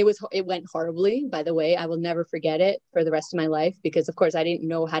 and it went horribly, by the way, I will never forget it for the rest of my life, because of course I didn't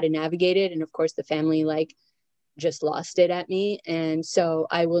know how to navigate it. And of course the family just lost it at me. And so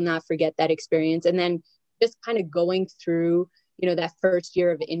I will not forget that experience. And then just kind of going through, that first year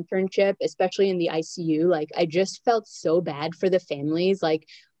of internship, especially in the ICU, like I just felt so bad for the families. Like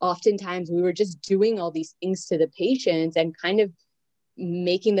oftentimes we were just doing all these things to the patients and kind of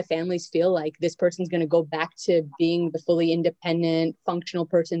making the families feel like this person's going to go back to being the fully independent, functional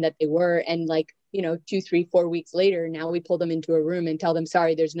person that they were. And like, 2, 3, 4 weeks later, now we pull them into a room and tell them,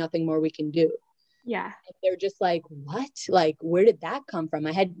 sorry, there's nothing more we can do. Yeah. And they're just like, what? Like, where did that come from?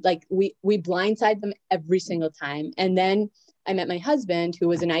 I had like, we blindside them every single time. And then I met my husband, who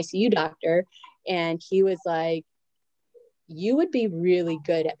was an ICU doctor, and he was like, you would be really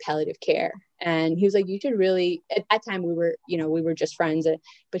good at palliative care. And he was like, you should really, at that time we were just friends,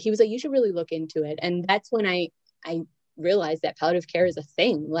 but he was like, you should really look into it. And that's when I realized that palliative care is a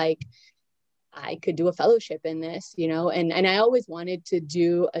thing. Like I could do a fellowship in this, and I always wanted to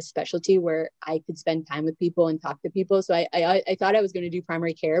do a specialty where I could spend time with people and talk to people. So I thought I was going to do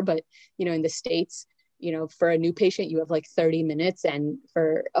primary care, but, in the States, for a new patient, you have like 30 minutes. And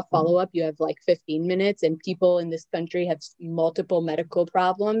for a follow-up, you have like 15 minutes. And people in this country have multiple medical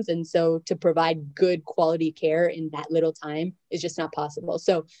problems. And so to provide good quality care in that little time is just not possible.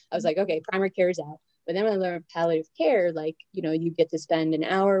 So I was like, okay, primary care is out. But then when I learned palliative care, like, you get to spend an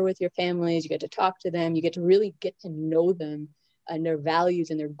hour with your families, you get to talk to them, you get to really get to know them and their values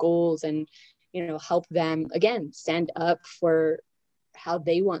and their goals and, help them, again, stand up for how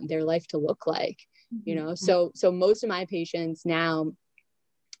they want their life to look like. So most of my patients now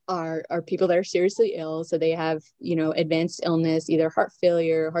are people that are seriously ill. So they have, advanced illness, either heart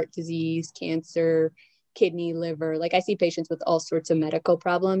failure, heart disease, cancer, kidney, liver. Like I see patients with all sorts of medical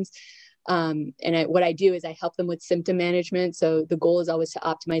problems. And what I do is I help them with symptom management. So the goal is always to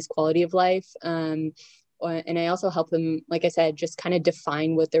optimize quality of life. And I also help them, like I said, just kind of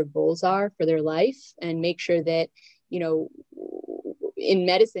define what their goals are for their life and make sure that, in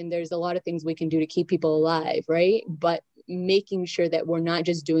medicine, there's a lot of things we can do to keep people alive, right? But making sure that we're not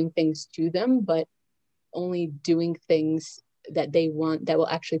just doing things to them, but only doing things that they want that will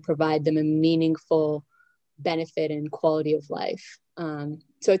actually provide them a meaningful benefit and quality of life.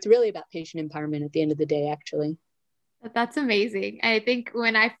 So it's really about patient empowerment at the end of the day, actually. That's amazing. I think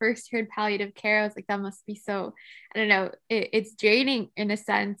when I first heard palliative care, I was like, that must be so, I don't know, it's draining in a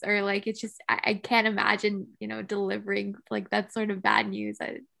sense, or like, it's just, I can't imagine, delivering like that sort of bad news.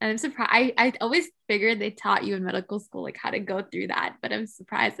 And I'm surprised. I always figured they taught you in medical school, like how to go through that, but I'm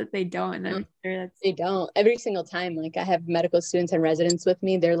surprised that they don't. And I'm sure that's. They don't. Every single time, like I have medical students and residents with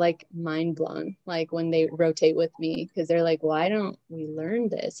me, they're like mind blown, like when they rotate with me, because they're like, why don't we learn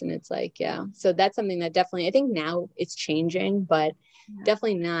this? And it's like, yeah. So that's something that definitely, I think now it's changing, but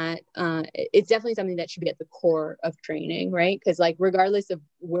definitely not. It's definitely something that should be at the core of training, right? Because like, regardless of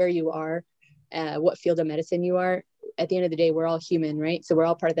where you are, what field of medicine you are, at the end of the day, we're all human, right? So we're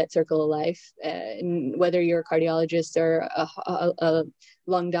all part of that circle of life. And whether you're a cardiologist or a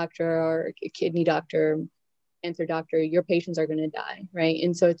lung doctor or a kidney doctor, cancer doctor, your patients are going to die, right?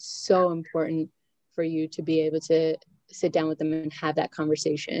 And so it's so important for you to be able to sit down with them and have that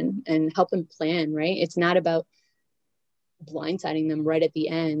conversation and help them plan, right? It's not about blindsiding them right at the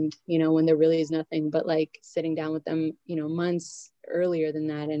end, when there really is nothing, but like sitting down with them, months earlier than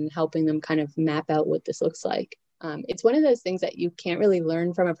that and helping them kind of map out what this looks like. It's one of those things that you can't really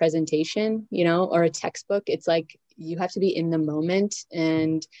learn from a presentation, or a textbook. It's like you have to be in the moment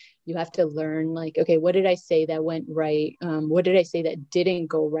and you have to learn like, okay, what did I say that went right? What did I say that didn't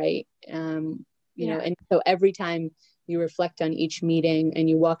go right? And so every time you reflect on each meeting and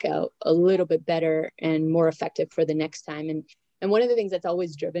you walk out a little bit better and more effective for the next time. And one of the things that's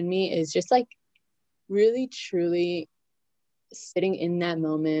always driven me is just like really, truly sitting in that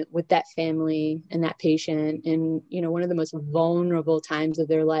moment with that family and that patient and, one of the most vulnerable times of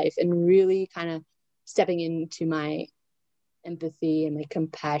their life, and really kind of stepping into my empathy and my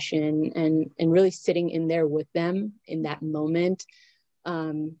compassion and really sitting in there with them in that moment.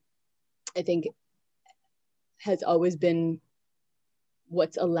 I think has always been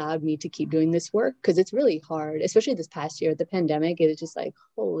what's allowed me to keep doing this work, because it's really hard, especially this past year, the pandemic. It was just like,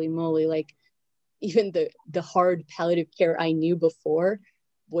 holy moly, like even the hard palliative care I knew before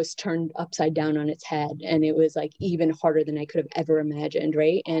was turned upside down on its head. And it was like even harder than I could have ever imagined.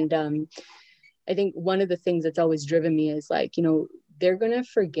 Right. And I think one of the things that's always driven me is like, they're going to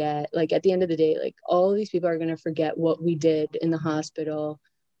forget, like at the end of the day, like all these people are going to forget what we did in the hospital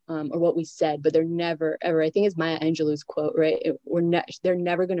or what we said, but they're never, ever, I think it's Maya Angelou's quote, right? They're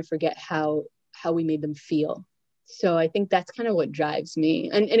never going to forget how we made them feel. So I think that's kind of what drives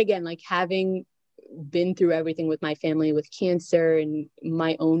me. And again, like having been through everything with my family with cancer and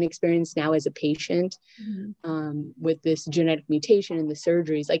my own experience now as a patient, with this genetic mutation and the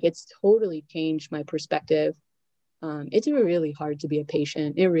surgeries, like it's totally changed my perspective. It's really hard to be a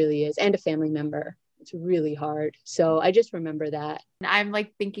patient. It really is. And a family member. It's really hard. So I just remember that. I'm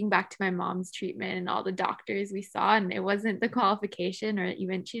like thinking back to my mom's treatment and all the doctors we saw, and it wasn't the qualification, or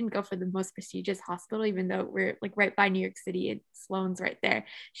even she didn't go for the most prestigious hospital, even though we're like right by New York City and Sloan's right there.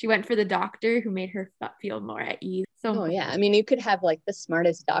 She went for the doctor who made her feel more at ease. So, oh yeah. I mean, you could have like the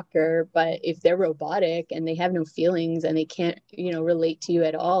smartest doctor, but if they're robotic and they have no feelings and they can't, relate to you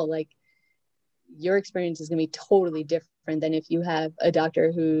at all, like your experience is going to be totally different than if you have a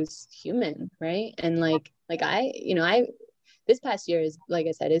doctor who's human, right? And like I this past year is, like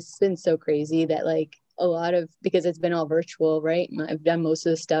I said, it's been so crazy that like a lot of, because it's been all virtual, right? I've done most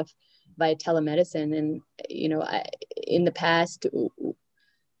of the stuff via telemedicine, and in the past,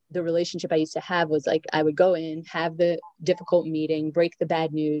 the relationship I used to have was like I would go in, have the difficult meeting, break the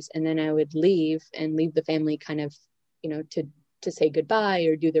bad news, and then I would leave the family kind of, to say goodbye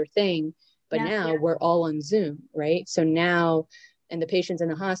or do their thing. But now we're all on Zoom, right? So now, and the patient's in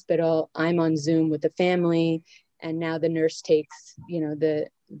the hospital, I'm on Zoom with the family, and now the nurse takes, the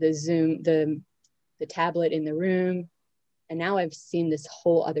Zoom, the tablet in the room. And now I've seen this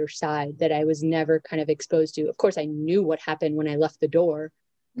whole other side that I was never kind of exposed to. Of course, I knew what happened when I left the door,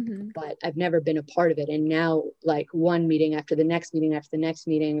 but I've never been a part of it. And now, like one meeting after the next meeting after the next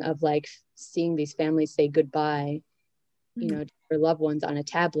meeting of like seeing these families say goodbye, to their loved ones on a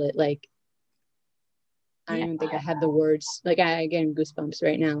tablet, like, I don't even think I have the words. Like I get goosebumps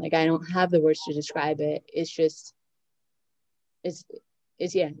right now. Like I don't have the words to describe it. It's just, it's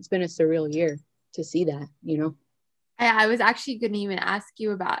been a surreal year to see that, I was actually going to even ask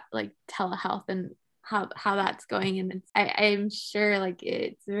you about like telehealth and how that's going. And I'm sure like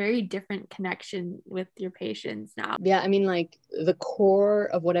it's a very different connection with your patients now. Yeah. I mean, like the core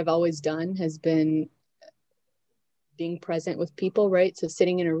of what I've always done has been being present with people, right? So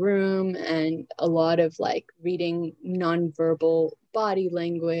sitting in a room and a lot of like reading nonverbal body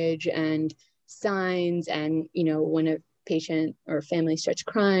language and signs. And, when a patient or family starts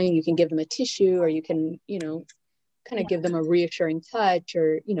crying, you can give them a tissue, or you can, kind of give them a reassuring touch,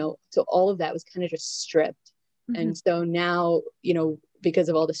 or, so all of that was kind of just stripped. And so now, because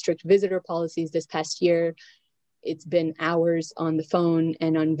of all the strict visitor policies this past year, it's been hours on the phone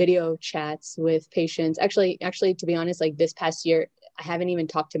and on video chats with patients. Actually, to be honest, like this past year, I haven't even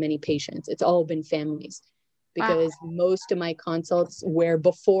talked to many patients. It's all been families, because most of my consults, where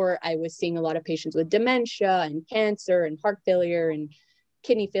before I was seeing a lot of patients with dementia and cancer and heart failure and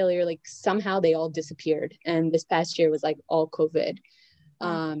kidney failure, like somehow they all disappeared. And this past year was like all COVID.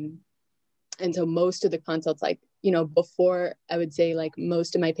 And so most of the consults, like, before, I would say like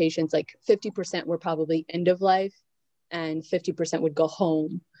most of my patients, like 50% were probably end of life and 50% would go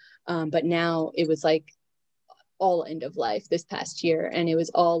home. But now it was like all end of life this past year. And it was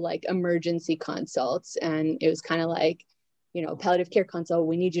all like emergency consults. And it was kind of like, palliative care consult.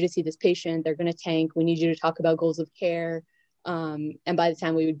 We need you to see this patient. They're going to tank. We need you to talk about goals of care. And by the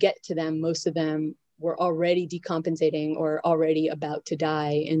time we would get to them, most of them were already decompensating or already about to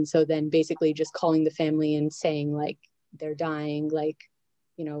die. And so then basically just calling the family and saying like they're dying, like,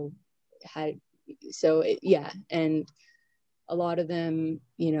 and a lot of them,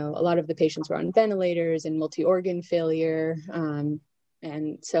 a lot of the patients were on ventilators and multi-organ failure.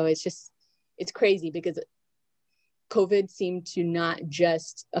 And so it's crazy, because COVID seemed to not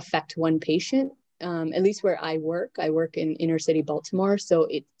just affect one patient, at least where I work in inner city Baltimore. So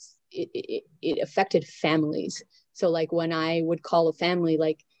it affected families. So like when I would call a family,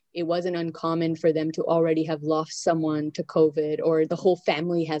 like it wasn't uncommon for them to already have lost someone to COVID, or the whole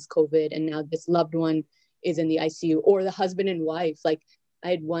family has COVID and now this loved one is in the ICU, or the husband and wife. Like I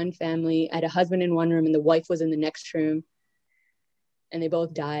had one family, I had a husband in one room and the wife was in the next room, and they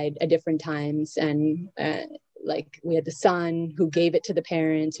both died at different times. And like we had the son who gave it to the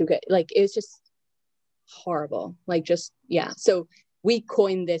parents it was just horrible. Like just, yeah. So we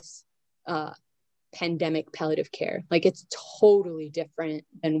coined this pandemic palliative care. Like it's totally different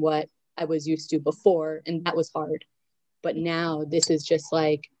than what I was used to before. And that was hard. But now this is just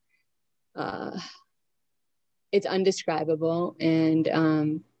like, it's undescribable.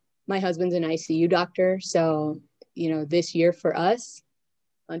 And my husband's an ICU doctor. So, this year for us,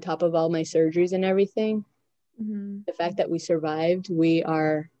 on top of all my surgeries and everything, the fact that we survived,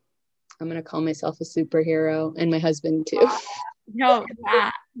 I'm going to call myself a superhero, and my husband too. No,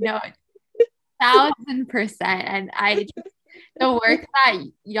 1,000%. And the work that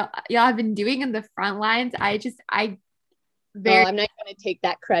y'all have been doing in the front lines, Oh, I'm not going to take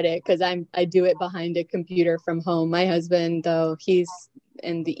that credit because I do it behind a computer from home. My husband, though, he's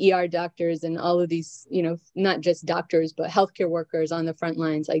and the ER doctors and all of these, not just doctors, but healthcare workers on the front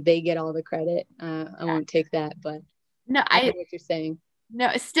lines, like they get all the credit. I won't take that, but no, I know what you're saying. No,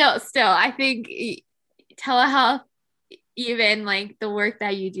 still, I think telehealth, even like the work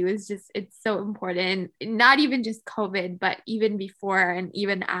that you do is just, it's so important. Not even just COVID, but even before and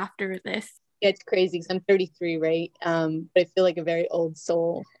even after this. It's crazy because I'm 33, right? But I feel like a very old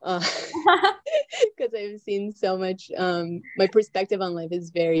soul because I've seen so much. My perspective on life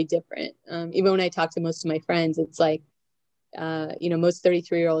is very different. Even when I talk to most of my friends, it's like, most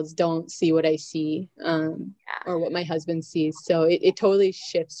 33-year-olds don't see what I see or what my husband sees. So it totally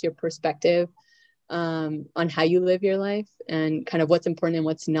shifts your perspective on how you live your life and kind of what's important and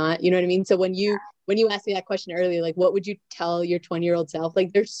what's not. You know what I mean? So when you asked me that question earlier, like, what would you tell your 20-year-old self?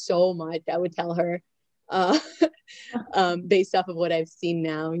 Like, there's so much I would tell her based off of what I've seen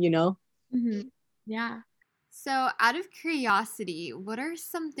now, Mm-hmm. Yeah. So, out of curiosity, what are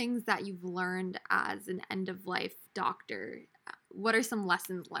some things that you've learned as an end of life doctor? What are some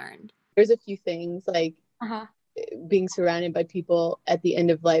lessons learned? There's a few things like being surrounded by people at the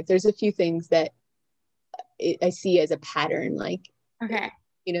end of life. There's a few things that I see as a pattern. Like,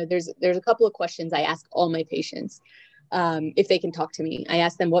 there's a couple of questions I ask all my patients if they can talk to me. I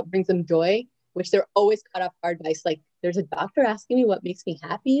ask them what brings them joy, which they're always caught off guard by. Like, there's a doctor asking me what makes me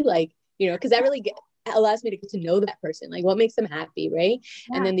happy, like, because that really allows me to get to know that person, like what makes them happy, right?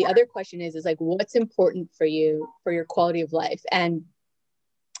 Yeah. And then the other question is like, what's important for you for your quality of life? And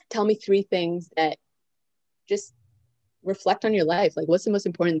tell me 3 things that just reflect on your life. Like, what's the most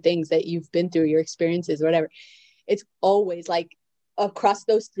important things that you've been through, your experiences, whatever. It's always like across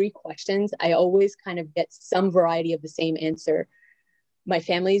those 3 questions, I always kind of get some variety of the same answer. My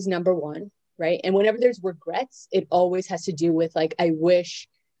family is number 1, right? And whenever there's regrets, it always has to do with like, I wish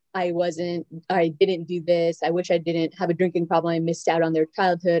I didn't do this. I wish I didn't have a drinking problem. I missed out on their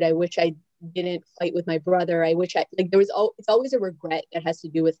childhood. I wish I didn't fight with my brother. I wish it's always a regret that has to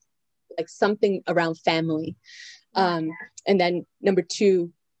do with like something around family. And then number 2,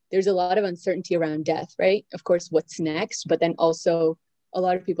 there's a lot of uncertainty around death, right? Of course, what's next, but then also a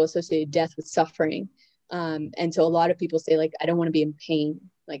lot of people associate death with suffering. And so a lot of people say like, I don't want to be in pain.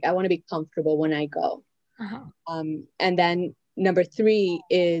 Like, I want to be comfortable when I go. And then number 3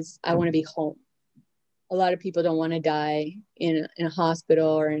 is I want to be home. A lot of people don't want to die in a hospital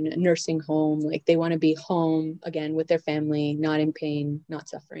or in a nursing home. Like, they want to be home again with their family, not in pain, not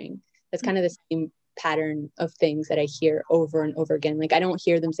suffering. That's kind of the same pattern of things that I hear over and over again. Like, I don't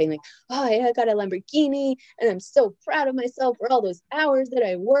hear them saying like, oh, I got a Lamborghini and I'm so proud of myself for all those hours that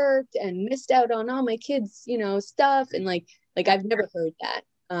I worked and missed out on all my kids, stuff. And like I've never heard that.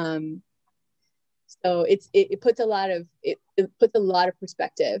 So it puts a lot of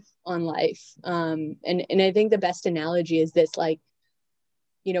perspective on life. And I think the best analogy is this, like,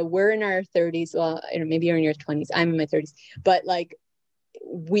 we're in our 30s. Well, maybe you're in your 20s. I'm in my 30s, but like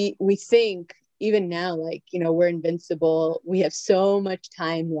we think even now, like, we're invincible. We have so much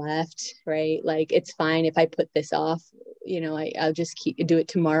time left, right? Like, it's fine if I put this off, I'll just do it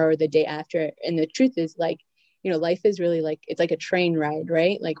tomorrow or the day after. And the truth is, like, life is really like, it's like a train ride,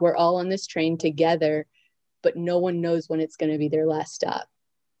 right? Like, we're all on this train together, but no one knows when it's going to be their last stop.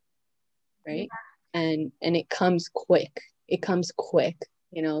 Right. Yeah. And it comes quick.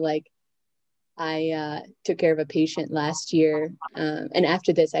 Like, I took care of a patient last year. And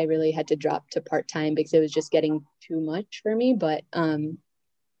after this, I really had to drop to part-time because it was just getting too much for me. But it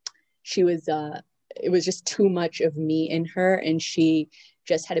was just too much of me in her. And she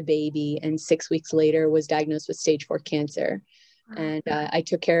just had a baby and 6 weeks later was diagnosed with stage 4 cancer. And I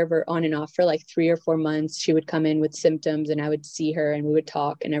took care of her on and off for like 3 or 4 months. She would come in with symptoms and I would see her and we would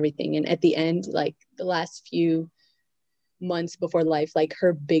talk and everything. And at the end, like the last few months before life, like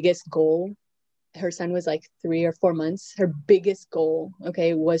her biggest goal, her son was like 3 or 4 months. Her biggest goal,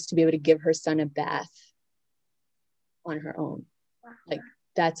 was to be able to give her son a bath on her own. Like,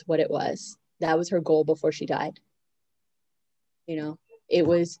 that's what it was. That was her goal before she died. It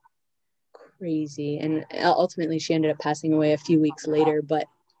was crazy. And ultimately she ended up passing away a few weeks later, but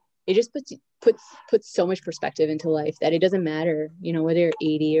it just puts so much perspective into life that it doesn't matter, whether you're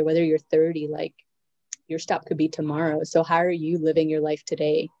 80 or whether you're 30, like, your stop could be tomorrow. So how are you living your life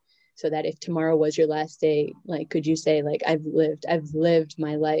today? So that if tomorrow was your last day, like, could you say like, I've lived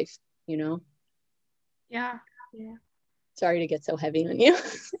my life, Yeah. Sorry to get so heavy on you.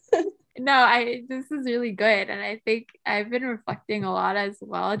 No, this is really good. And I think I've been reflecting a lot as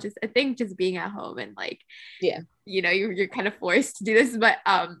well. I think just being at home and like, you're kind of forced to do this, but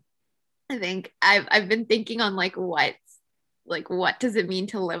I think I've been thinking on like what like, what does it mean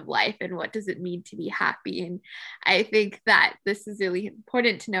to live life and what does it mean to be happy? And I think that this is really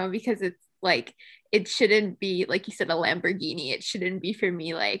important to know, because it's like, it shouldn't be, like you said, a Lamborghini. It shouldn't be for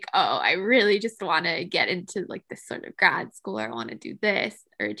me like, oh, I really just want to get into like this sort of grad school, or I want to do this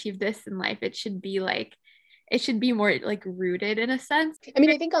or achieve this in life. It should be like, it should be more like rooted in a sense. I mean,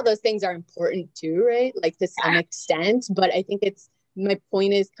 I think all those things are important too, right? Like to some extent, but I think my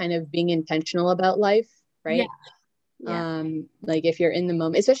point is kind of being intentional about life, right? Like if you're in the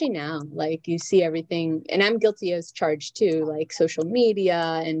moment, especially now, like you see everything, and I'm guilty as charged too, like social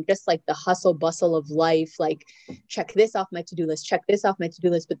media and just like the hustle bustle of life, like check this off my to-do list, check this off my to-do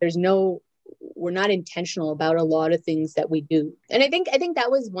list, but we're not intentional about a lot of things that we do. And I think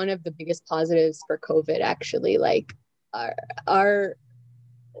that was one of the biggest positives for COVID, actually, like our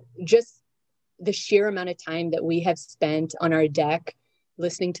just the sheer amount of time that we have spent on our deck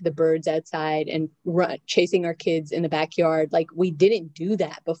listening to the birds outside and chasing our kids in the backyard. Like we didn't do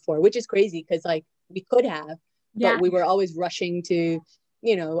that before, which is crazy because like we could have, but we were always rushing to,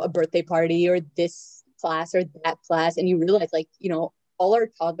 you know, a birthday party or this class or that class. And you realize like, you know, all our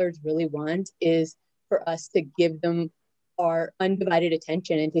toddlers really want is for us to give them our undivided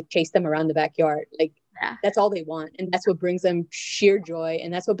attention and to chase them around the backyard. Like that's all they want. And that's what brings them sheer joy.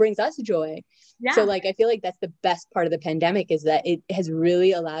 And that's what brings us joy. So like, I feel like that's the best part of the pandemic, is that it has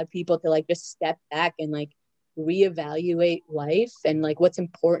really allowed people to like just step back and like reevaluate life and like what's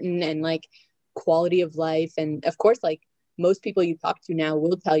important and like quality of life. And of course, like most people you talk to now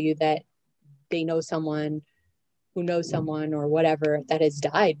will tell you that they know someone who knows someone or whatever that has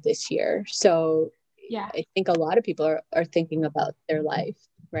died this year. So I think a lot of people are thinking about their life,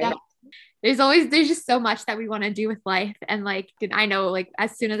 right? There's just so much that we want to do with life. And like, I know like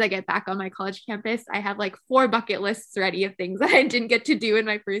as soon as I get back on my college campus, I have like 4 bucket lists ready of things that I didn't get to do in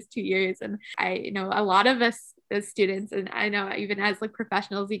my first 2 years. And I know a lot of us as students, and I know even as like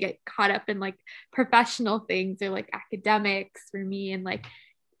professionals, we get caught up in like professional things or like academics for me. And like,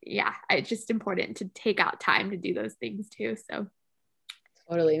 it's just important to take out time to do those things too. So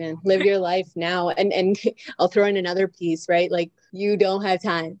totally, man. Live your life now. And I'll throw in another piece, right? Like you don't have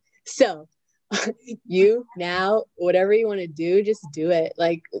time. So you now, whatever you want to do, just do it.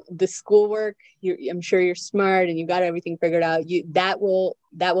 Like the schoolwork, I'm sure you're smart and you got everything figured out. That will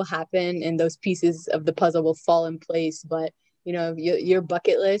happen, and those pieces of the puzzle will fall in place. But you know, your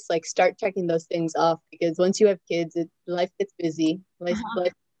bucket list, like start checking those things off, because once you have kids, life gets busy. Life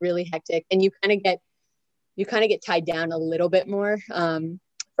really hectic, and you kind of get tied down a little bit more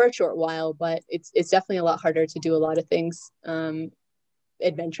for a short while. But it's definitely a lot harder to do a lot of things.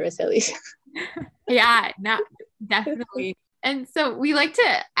 Adventurous, at least. No, definitely. And so we like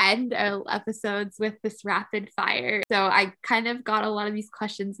to end our episodes with this rapid fire. So I kind of got a lot of these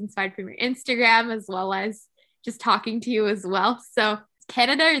questions inspired from your Instagram, as well as just talking to you as well. So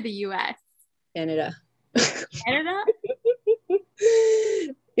Canada or the US? Canada. Canada?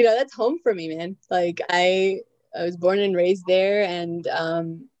 You know, that's home for me, man. Like I was born and raised there, and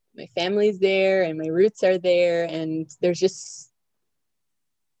my family's there and my roots are there, and there's just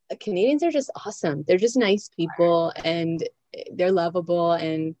Canadians are just awesome. They're just nice people and they're lovable,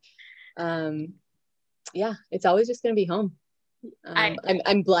 and it's always just going to be home.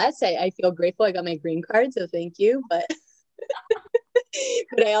 I'm blessed. I feel grateful. I got my green card, so thank you. But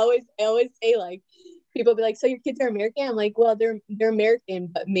but I always say, like, people be like, so your kids are American? I'm like, well, they're American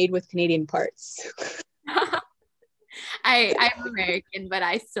but made with Canadian parts. I'm American, but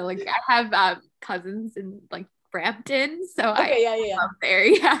I still like I have cousins in like Brampton, so okay, I love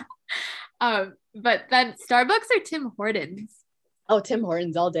there. But then Starbucks or Tim Hortons? Oh, Tim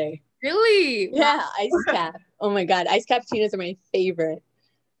Hortons all day. Really? Yeah, ice cap. Oh my god, ice cappuccinos are my favorite.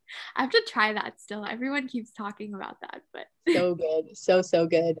 I have to try that still. Everyone keeps talking about that, but so good, so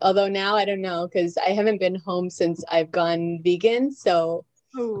good. Although now I don't know, because I haven't been home since I've gone vegan, so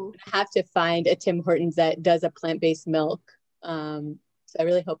I have to find a Tim Hortons that does a plant-based milk. So I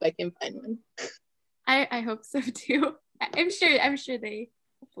really hope I can find one. I hope so too. I'm sure they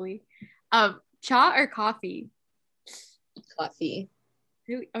hopefully. Cha or coffee? Coffee.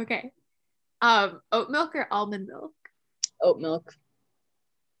 Really? Okay. Oat milk or almond milk? Oat milk.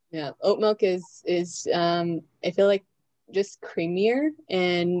 Yeah, oat milk is I feel like just creamier,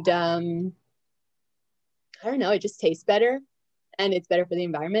 and I don't know, it just tastes better, and it's better for the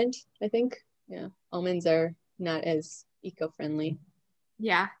environment, I think. Yeah, almonds are not as eco-friendly.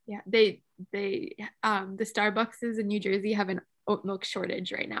 Yeah. They the Starbucks in New Jersey have an oat milk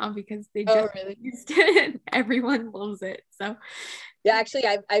shortage right now because they just used it and everyone loves it. So yeah, actually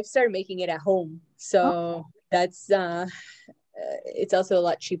I've started making it at home, so that's it's also a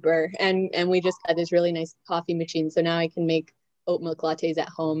lot cheaper, and we just got this really nice coffee machine, so now I can make oat milk lattes at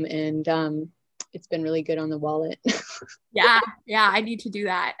home, and it's been really good on the wallet. Yeah, I need to do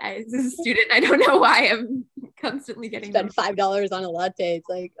that. As a student, I don't know why I'm constantly getting spend $5 on a latte. It's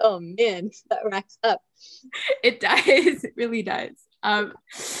like, oh man, that racks up. It does. It really does.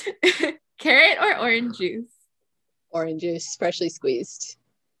 Carrot or orange juice? Orange juice, freshly squeezed.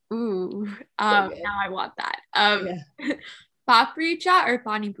 Ooh, now I want that. Papri chaat or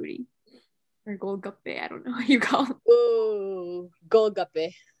pani puri? Or golgappe, I don't know what you call it. Ooh,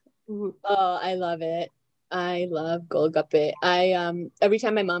 golgappe. Oh, I love it. I love golgappe. Every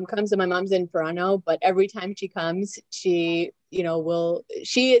time my mom comes, and my mom's in Toronto, but every time she comes, she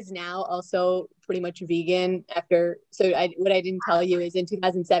is now also pretty much vegan what I didn't tell you is in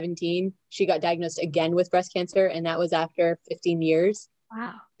 2017, she got diagnosed again with breast cancer, and that was after 15 years.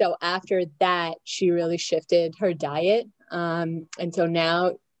 Wow. So after that, she really shifted her diet. And so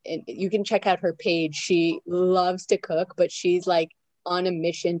now you can check out her page. She loves to cook, but she's like on a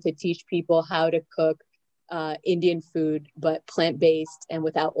mission to teach people how to cook Indian food, but plant-based and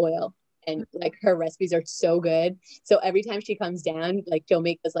without oil. And like her recipes are so good. So every time she comes down, like she'll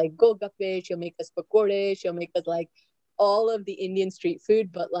make us like golgappe, she'll make us pakode, she'll make us like all of the Indian street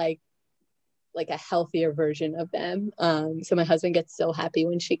food, but like a healthier version of them. So my husband gets so happy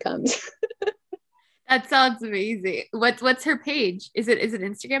when she comes. That sounds amazing. What's her page? Is it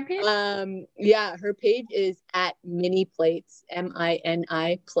Instagram page? Yeah, her page is at Mini Plates,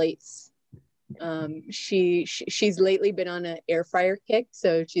 MINI Plates. She's lately been on an air fryer kick,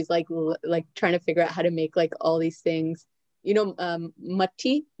 so she's like trying to figure out how to make like all these things.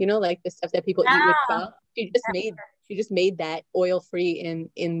 Matti, like the stuff that people eat with chow. She just made that oil free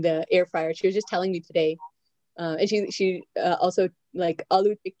in the air fryer. She was just telling me today. And she also like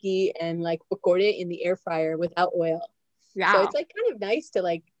aloo tikki and like pakode in the air fryer without oil. Wow. So it's like kind of nice to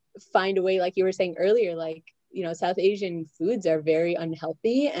like find a way, like you were saying earlier, like, South Asian foods are very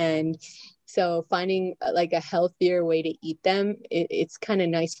unhealthy. And so finding like a healthier way to eat them, it's kind of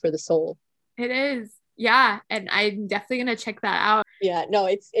nice for the soul. It is. Yeah. And I'm definitely going to check that out. Yeah, no,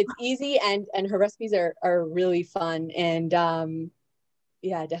 it's easy and her recipes are really fun. And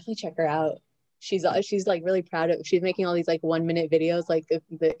yeah, definitely check her out. She's like really proud of, she's making all these like 1-minute videos, like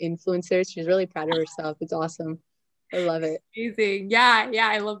the influencers. She's really proud of herself. It's awesome. I love it. Amazing. Yeah,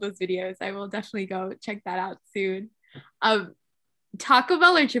 I love those videos. I will definitely go check that out soon. Taco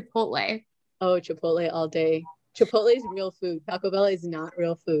Bell or Chipotle? Oh, Chipotle all day. Chipotle is real food. Taco Bell is not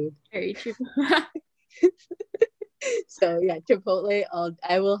real food. Very true. So yeah, Chipotle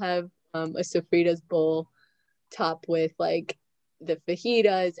I will have a sofritas bowl topped with like the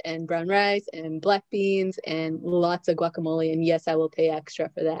fajitas and brown rice and black beans and lots of guacamole. And yes, I will pay extra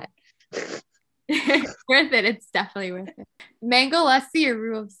for that. Worth it. It's definitely worth it. Mango lassi or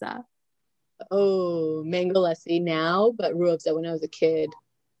roux afza? Oh, mango lassi now, but roux afza when I was a kid.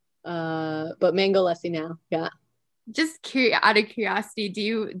 But mango lassi now. Yeah. Just out of curiosity,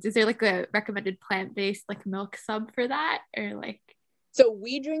 is there like a recommended plant-based like milk sub for that, or like? So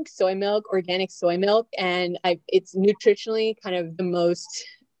we drink soy milk, organic soy milk, and it's nutritionally kind of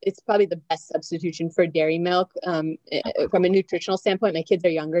it's probably the best substitution for dairy milk from a nutritional standpoint. My kids are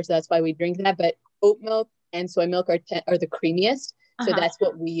younger, so that's why we drink that. But oat milk and soy milk are the creamiest, so that's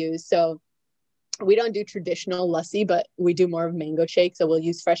what we use. So we don't do traditional lassi, but we do more of mango shake. So we'll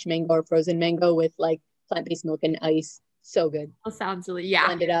use fresh mango or frozen mango with like plant-based milk and ice. So good. That sounds really,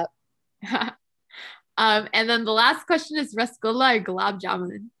 Blend it up. And then the last question is rasgulla or gulab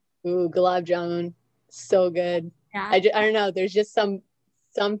jamun? Ooh, gulab jamun. So good. Yeah. I don't know. There's just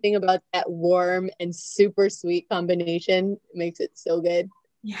something about that warm and super sweet combination makes it so good.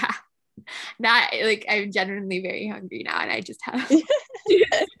 Yeah. Now, like, I'm genuinely very hungry now, and I just have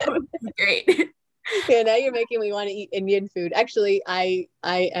great. Yeah, now you're making me want to eat Indian food. Actually, I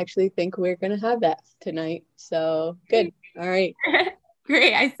actually think we're gonna have that tonight. So good. All right.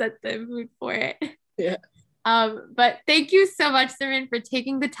 Great. I set the mood for it. Yeah. But thank you so much, Simran, for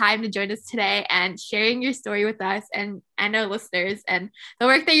taking the time to join us today and sharing your story with us and our listeners. And the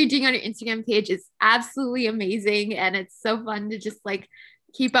work that you're doing on your Instagram page is absolutely amazing. And it's so fun to just like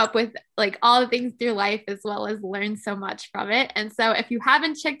keep up with like all the things through life as well as learn so much from it. And so if you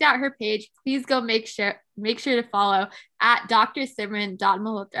haven't checked out her page, please go make sure to follow at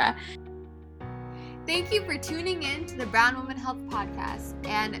drsimran.malhotra. Thank you for tuning in to the Brown Woman Health Podcast,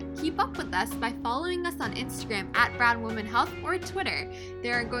 and keep up with us by following us on Instagram at Brown Woman Health or Twitter.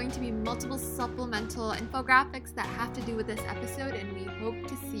 There are going to be multiple supplemental infographics that have to do with this episode, and we hope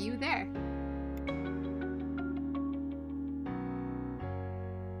to see you there.